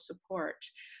mutual support.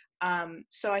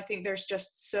 So I think there's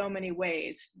just so many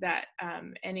ways that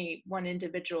any one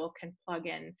individual can plug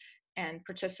in and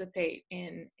participate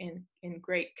in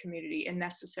great community and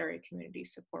necessary community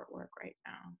support work right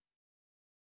now.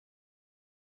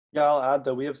 Yeah, I'll add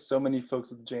that we have so many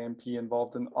folks at the JMP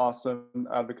involved in awesome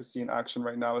advocacy and action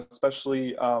right now,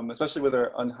 especially with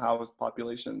our unhoused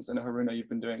populations. And Haruna, you've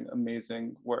been doing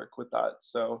amazing work with that.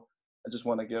 So I just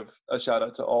want to give a shout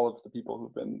out to all of the people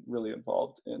who've been really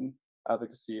involved in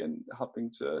advocacy and helping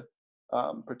to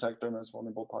protect our most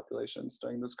vulnerable populations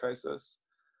during this crisis.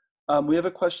 We have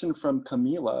a question from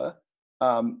Camila.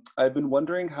 I've been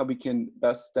wondering how we can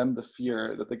best stem the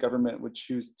fear that the government would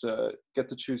get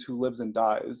to choose who lives and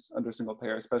dies under single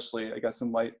payer, especially, I guess,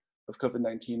 in light of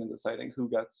COVID-19 and deciding who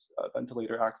gets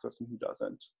ventilator access and who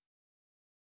doesn't.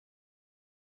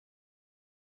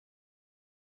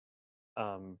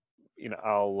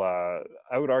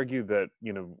 I would argue that,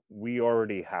 we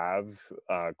already have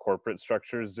corporate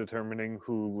structures determining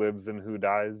who lives and who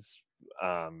dies.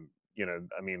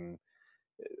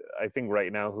 I think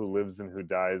right now who lives and who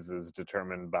dies is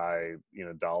determined by,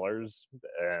 dollars.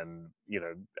 And,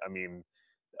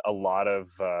 a lot of,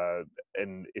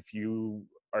 and if you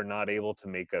are not able to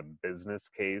make a business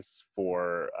case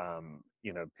for,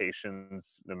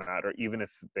 patients, no matter, even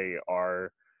if they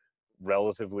are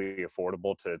relatively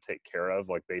affordable to take care of,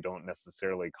 like they don't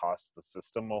necessarily cost the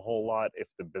system a whole lot, if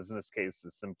the business case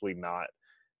is simply not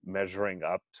measuring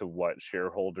up to what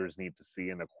shareholders need to see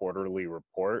in a quarterly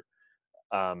report,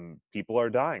 people are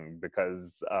dying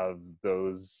because of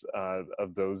those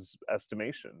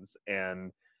estimations.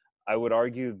 And I would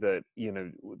argue that,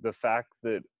 the fact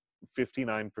that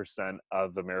 59%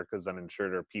 of America's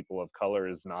uninsured are people of color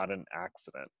is not an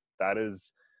accident.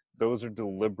 Those are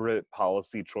deliberate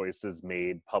policy choices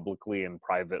made publicly and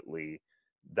privately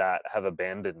that have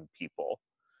abandoned people.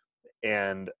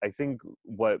 And I think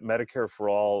what Medicare for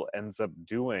All ends up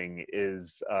doing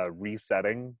is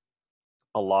resetting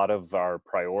a lot of our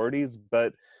priorities,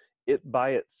 but it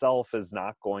by itself is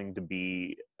not going to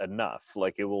be enough.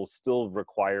 Like, it will still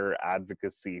require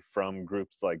advocacy from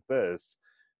groups like this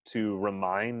to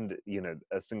remind,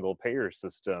 a single payer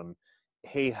system,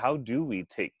 hey, how do we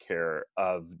take care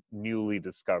of newly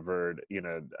discovered,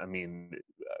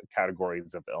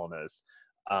 categories of illness?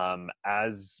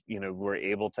 As we're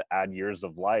able to add years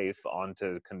of life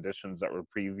onto conditions that were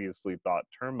previously thought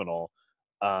terminal,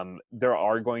 there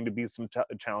are going to be some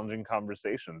challenging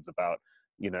conversations about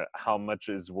how much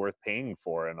is worth paying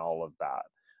for and all of that.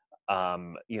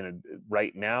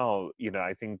 Right now,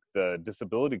 I think the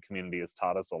disability community has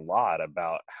taught us a lot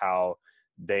about how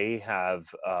they have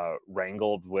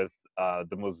wrangled with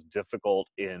the most difficult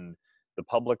in the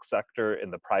public sector,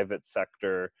 in the private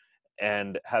sector,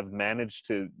 and have managed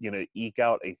to eke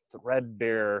out a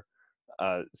threadbare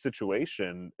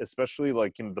situation, especially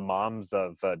like the moms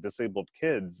of disabled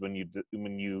kids. When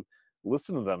you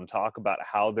listen to them talk about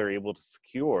how they're able to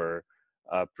secure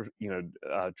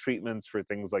treatments for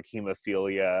things like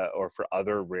hemophilia or for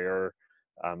other rare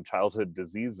childhood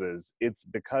diseases, it's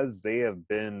because they have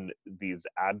been these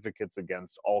advocates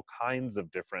against all kinds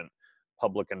of different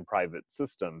public and private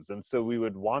systems. And so we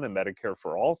would want a Medicare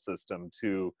for All system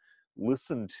to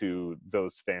listen to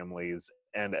those families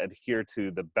and adhere to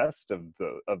the best of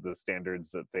the standards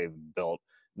that they've built,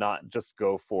 not just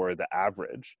go for the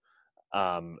average.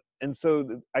 And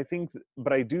so I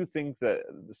do think that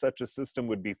such a system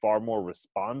would be far more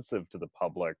responsive to the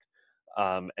public.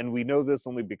 And we know this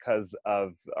only because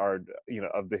of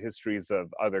of the histories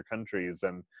of other countries.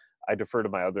 And I defer to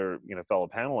my other, fellow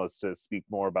panelists to speak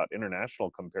more about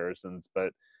international comparisons.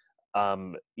 But,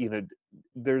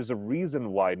 there's a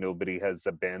reason why nobody has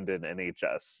abandoned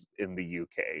NHS in the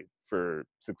UK for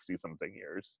 60 something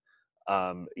years.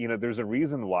 There's a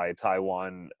reason why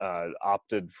Taiwan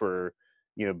opted for,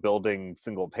 building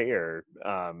single payer,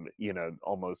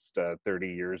 almost 30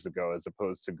 years ago, as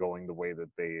opposed to going the way that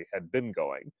they had been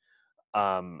going.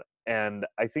 And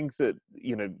I think that,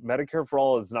 Medicare for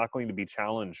All is not going to be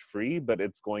challenge free, but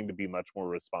it's going to be much more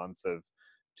responsive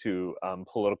to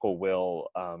political will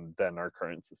than our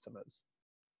current system is.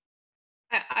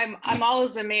 I'm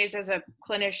always amazed as a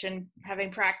clinician,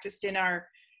 having practiced in our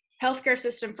healthcare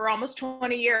system for almost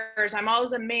 20 years. I'm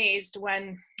always amazed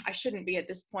when, I shouldn't be at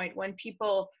this point, when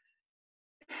people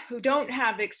who don't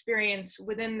have experience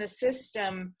within the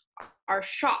system are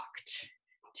shocked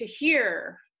to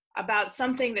hear about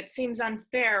something that seems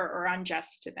unfair or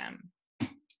unjust to them.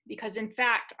 Because in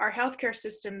fact, our healthcare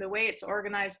system, the way it's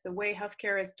organized, the way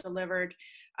healthcare is delivered,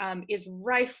 is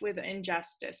rife with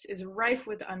injustice, is rife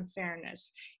with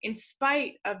unfairness, in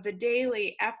spite of the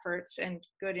daily efforts and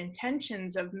good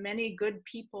intentions of many good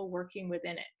people working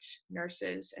within it,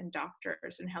 nurses and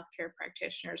doctors and healthcare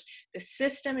practitioners. The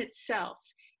system itself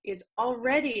is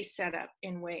already set up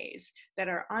in ways that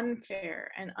are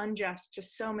unfair and unjust to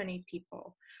so many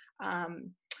people.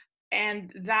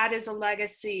 And that is a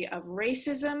legacy of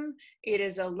racism. It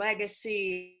is a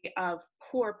legacy of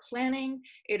poor planning.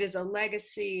 It is a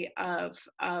legacy of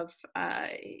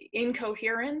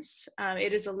incoherence.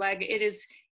 It is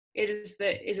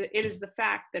the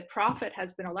fact that profit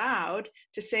has been allowed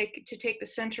to take the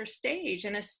center stage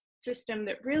in a system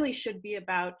that really should be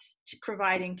about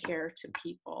providing care to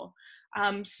people.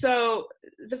 So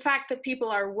the fact that people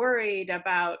are worried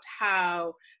about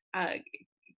how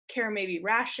care may be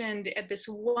rationed at this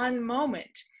one moment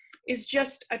is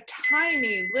just a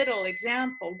tiny little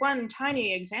example, one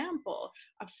tiny example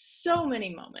of so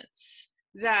many moments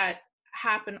that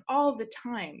happen all the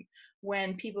time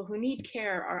when people who need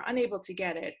care are unable to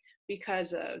get it because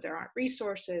there aren't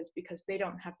resources, because they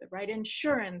don't have the right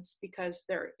insurance, because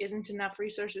there isn't enough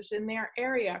resources in their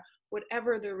area,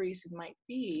 whatever the reason might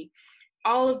be.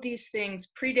 All of these things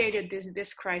predated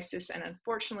this crisis, and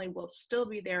unfortunately will still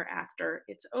be there after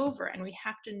it's over, and we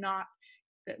have to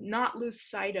not lose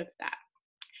sight of that.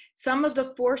 Some of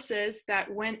the forces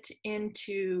that went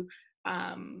into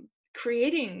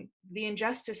creating the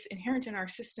injustice inherent in our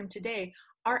system today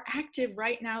are active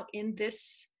right now in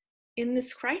this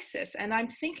crisis, and I'm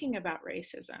thinking about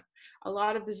racism. A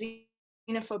lot of the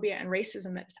xenophobia and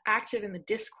racism that is active in the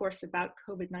discourse about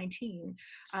COVID-19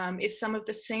 is some of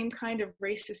the same kind of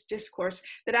racist discourse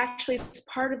that actually is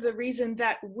part of the reason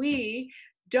that we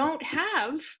don't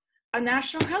have a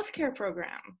national healthcare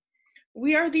program.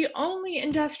 We are the only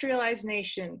industrialized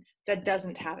nation that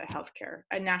doesn't have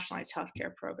a nationalized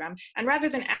healthcare program. And rather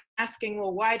than asking,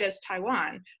 well, why does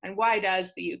Taiwan, and why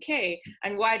does the UK,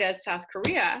 and why does South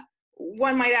Korea,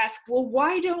 one might ask, well,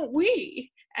 why don't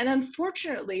we? And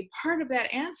unfortunately, part of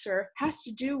that answer has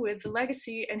to do with the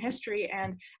legacy and history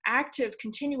and active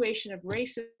continuation of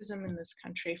racism in this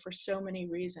country for so many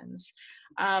reasons.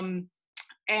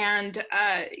 And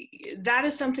that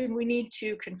is something we need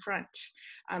to confront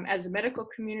as a medical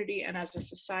community and as a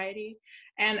society.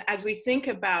 And as we think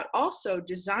about also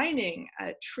designing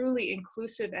a truly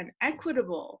inclusive and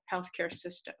equitable healthcare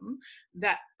system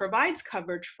that provides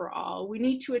coverage for all, we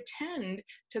need to attend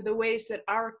to the ways that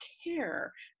our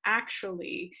care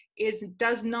actually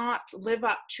does not live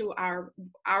up to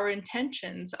our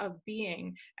intentions of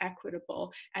being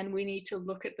equitable. And we need to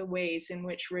look at the ways in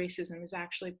which racism is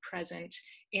actually present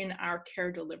in our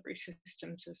care delivery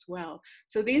systems as well.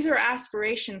 So these are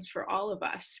aspirations for all of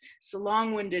us. It's a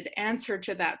long-winded answer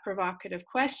to that provocative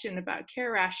question about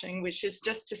care rationing, which is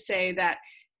just to say that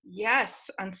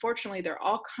yes, unfortunately, there are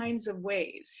all kinds of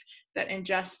ways that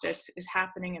injustice is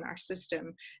happening in our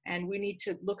system, and we need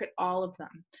to look at all of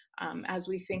them as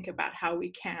we think about how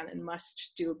we can and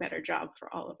must do a better job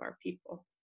for all of our people.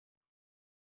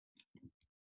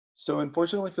 So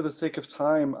unfortunately, for the sake of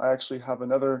time, I actually have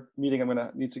another meeting I'm going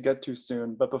to need to get to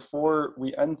soon. But before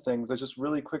we end things, I just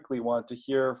really quickly want to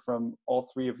hear from all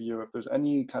three of you if there's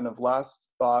any kind of last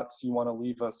thoughts you want to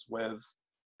leave us with.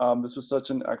 This was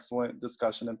such an excellent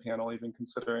discussion and panel, even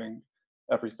considering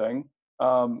everything.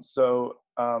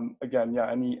 Again,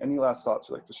 yeah, any last thoughts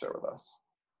you'd like to share with us?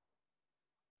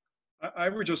 I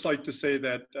would just like to say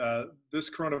that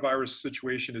this coronavirus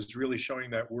situation is really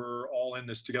showing that we're all in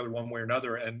this together one way or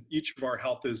another, and each of our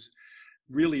health is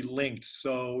really linked.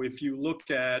 So if you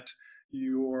look at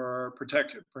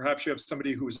perhaps you have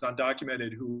somebody who is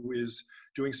undocumented who is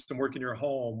doing some work in your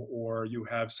home, or you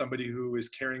have somebody who is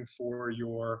caring for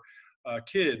your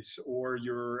kids or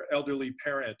your elderly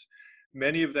parent.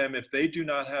 Many of them, if they do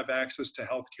not have access to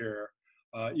healthcare,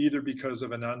 either because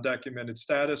of an undocumented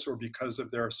status or because of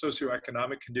their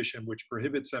socioeconomic condition, which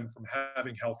prohibits them from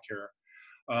having health care,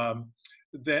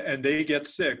 and they get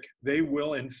sick, they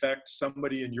will infect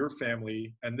somebody in your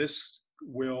family, and this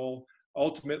will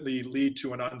ultimately lead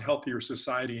to an unhealthier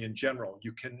society in general.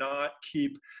 You cannot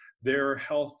keep their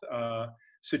health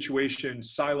situation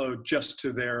siloed just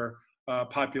to their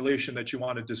population that you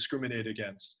want to discriminate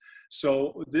against.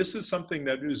 So this is something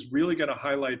that is really going to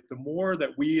highlight the more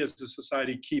that we as a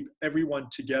society keep everyone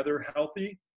together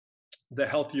healthy, the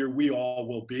healthier we all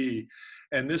will be.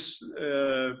 And this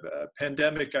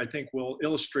pandemic, I think, will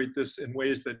illustrate this in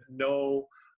ways that no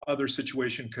other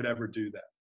situation could ever do that.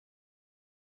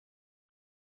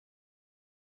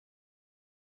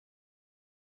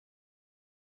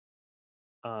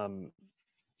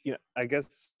 I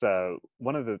guess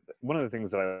one of the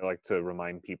things that I like to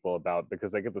remind people about,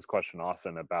 because I get this question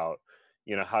often about,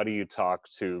 how do you talk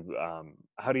to,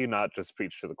 how do you not just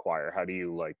preach to the choir? How do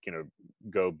you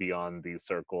go beyond these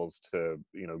circles to,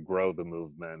 grow the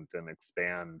movement and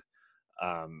expand,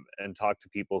 and talk to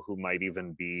people who might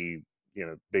even be,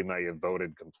 they might have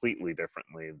voted completely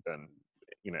differently than,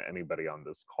 anybody on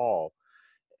this call.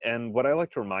 And what I like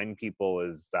to remind people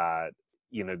is that,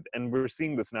 and we're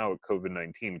seeing this now with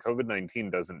COVID-19. COVID-19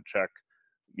 doesn't check,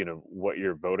 what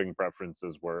your voting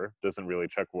preferences were, doesn't really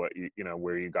check what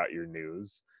where you got your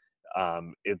news.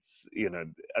 It's,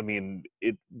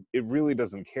 it really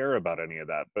doesn't care about any of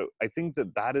that. But I think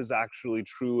that is actually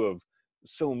true of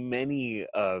so many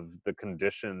of the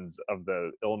conditions of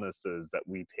the illnesses that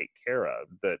we take care of,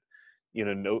 that,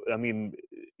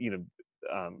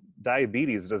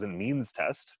 diabetes doesn't means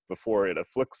test before it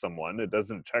afflicts someone. It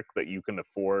doesn't check that you can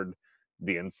afford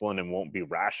the insulin and won't be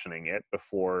rationing it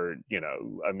before,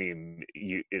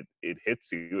 it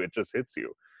hits you, it just hits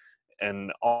you.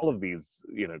 And all of these,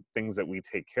 things that we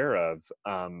take care of,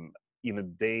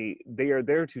 they are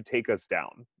there to take us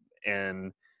down.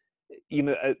 And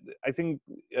I think,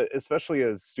 especially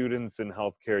as students in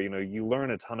healthcare, you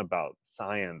learn a ton about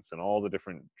science and all the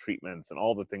different treatments and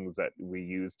all the things that we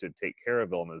use to take care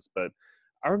of illness. But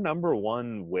our number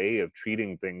one way of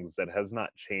treating things that has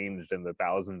not changed in the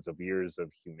thousands of years of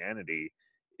humanity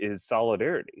is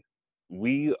solidarity.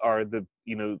 We are to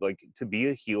be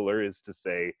a healer is to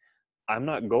say, I'm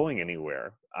not going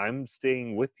anywhere. I'm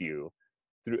staying with you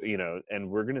through, and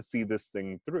we're going to see this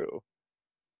thing through.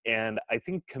 And I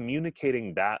think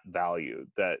communicating that value,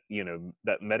 that,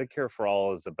 that Medicare for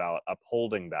All is about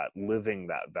upholding that, living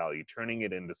that value, turning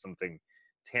it into something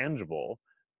tangible,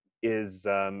 is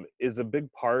a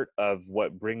big part of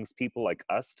what brings people like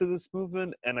us to this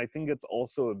movement. And I think it's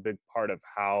also a big part of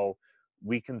how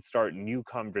we can start new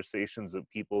conversations with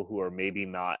people who are maybe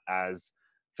not as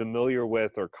familiar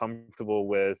with or comfortable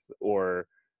with, or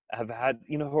have had,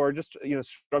 who are just,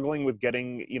 struggling with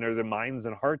getting, their minds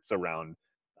and hearts around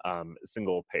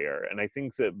single payer. And I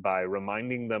think that by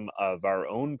reminding them of our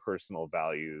own personal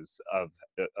values of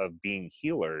being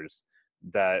healers,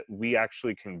 that we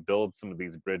actually can build some of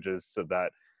these bridges so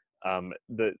that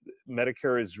the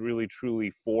Medicare is really truly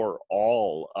for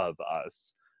all of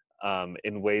us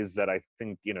in ways that I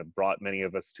think, brought many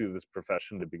of us to this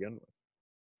profession to begin with.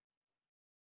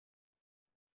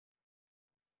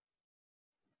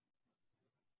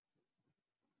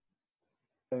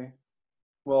 Okay.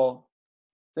 Well,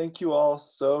 thank you all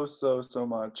so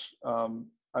much.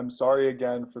 I'm sorry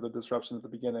again for the disruption at the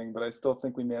beginning, but I still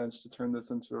think we managed to turn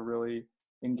this into a really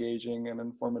engaging and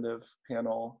informative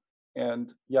panel.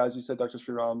 And yeah, as you said, Dr.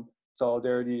 Sriram,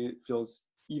 solidarity feels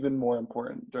even more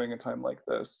important during a time like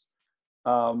this.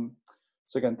 So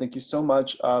again, thank you so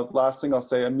much. Last thing I'll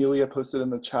say, Amelia posted in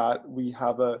the chat, we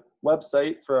have a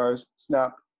website for our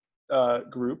SNAP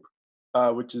group,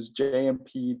 which is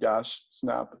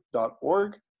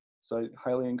jmp-snap.org. So I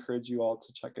highly encourage you all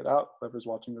to check it out, whoever's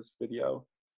watching this video.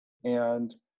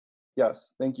 And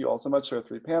yes, thank you all so much to our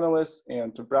 3 panelists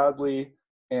and to Bradley.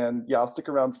 And yeah, I'll stick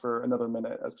around for another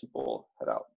minute as people head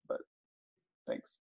out.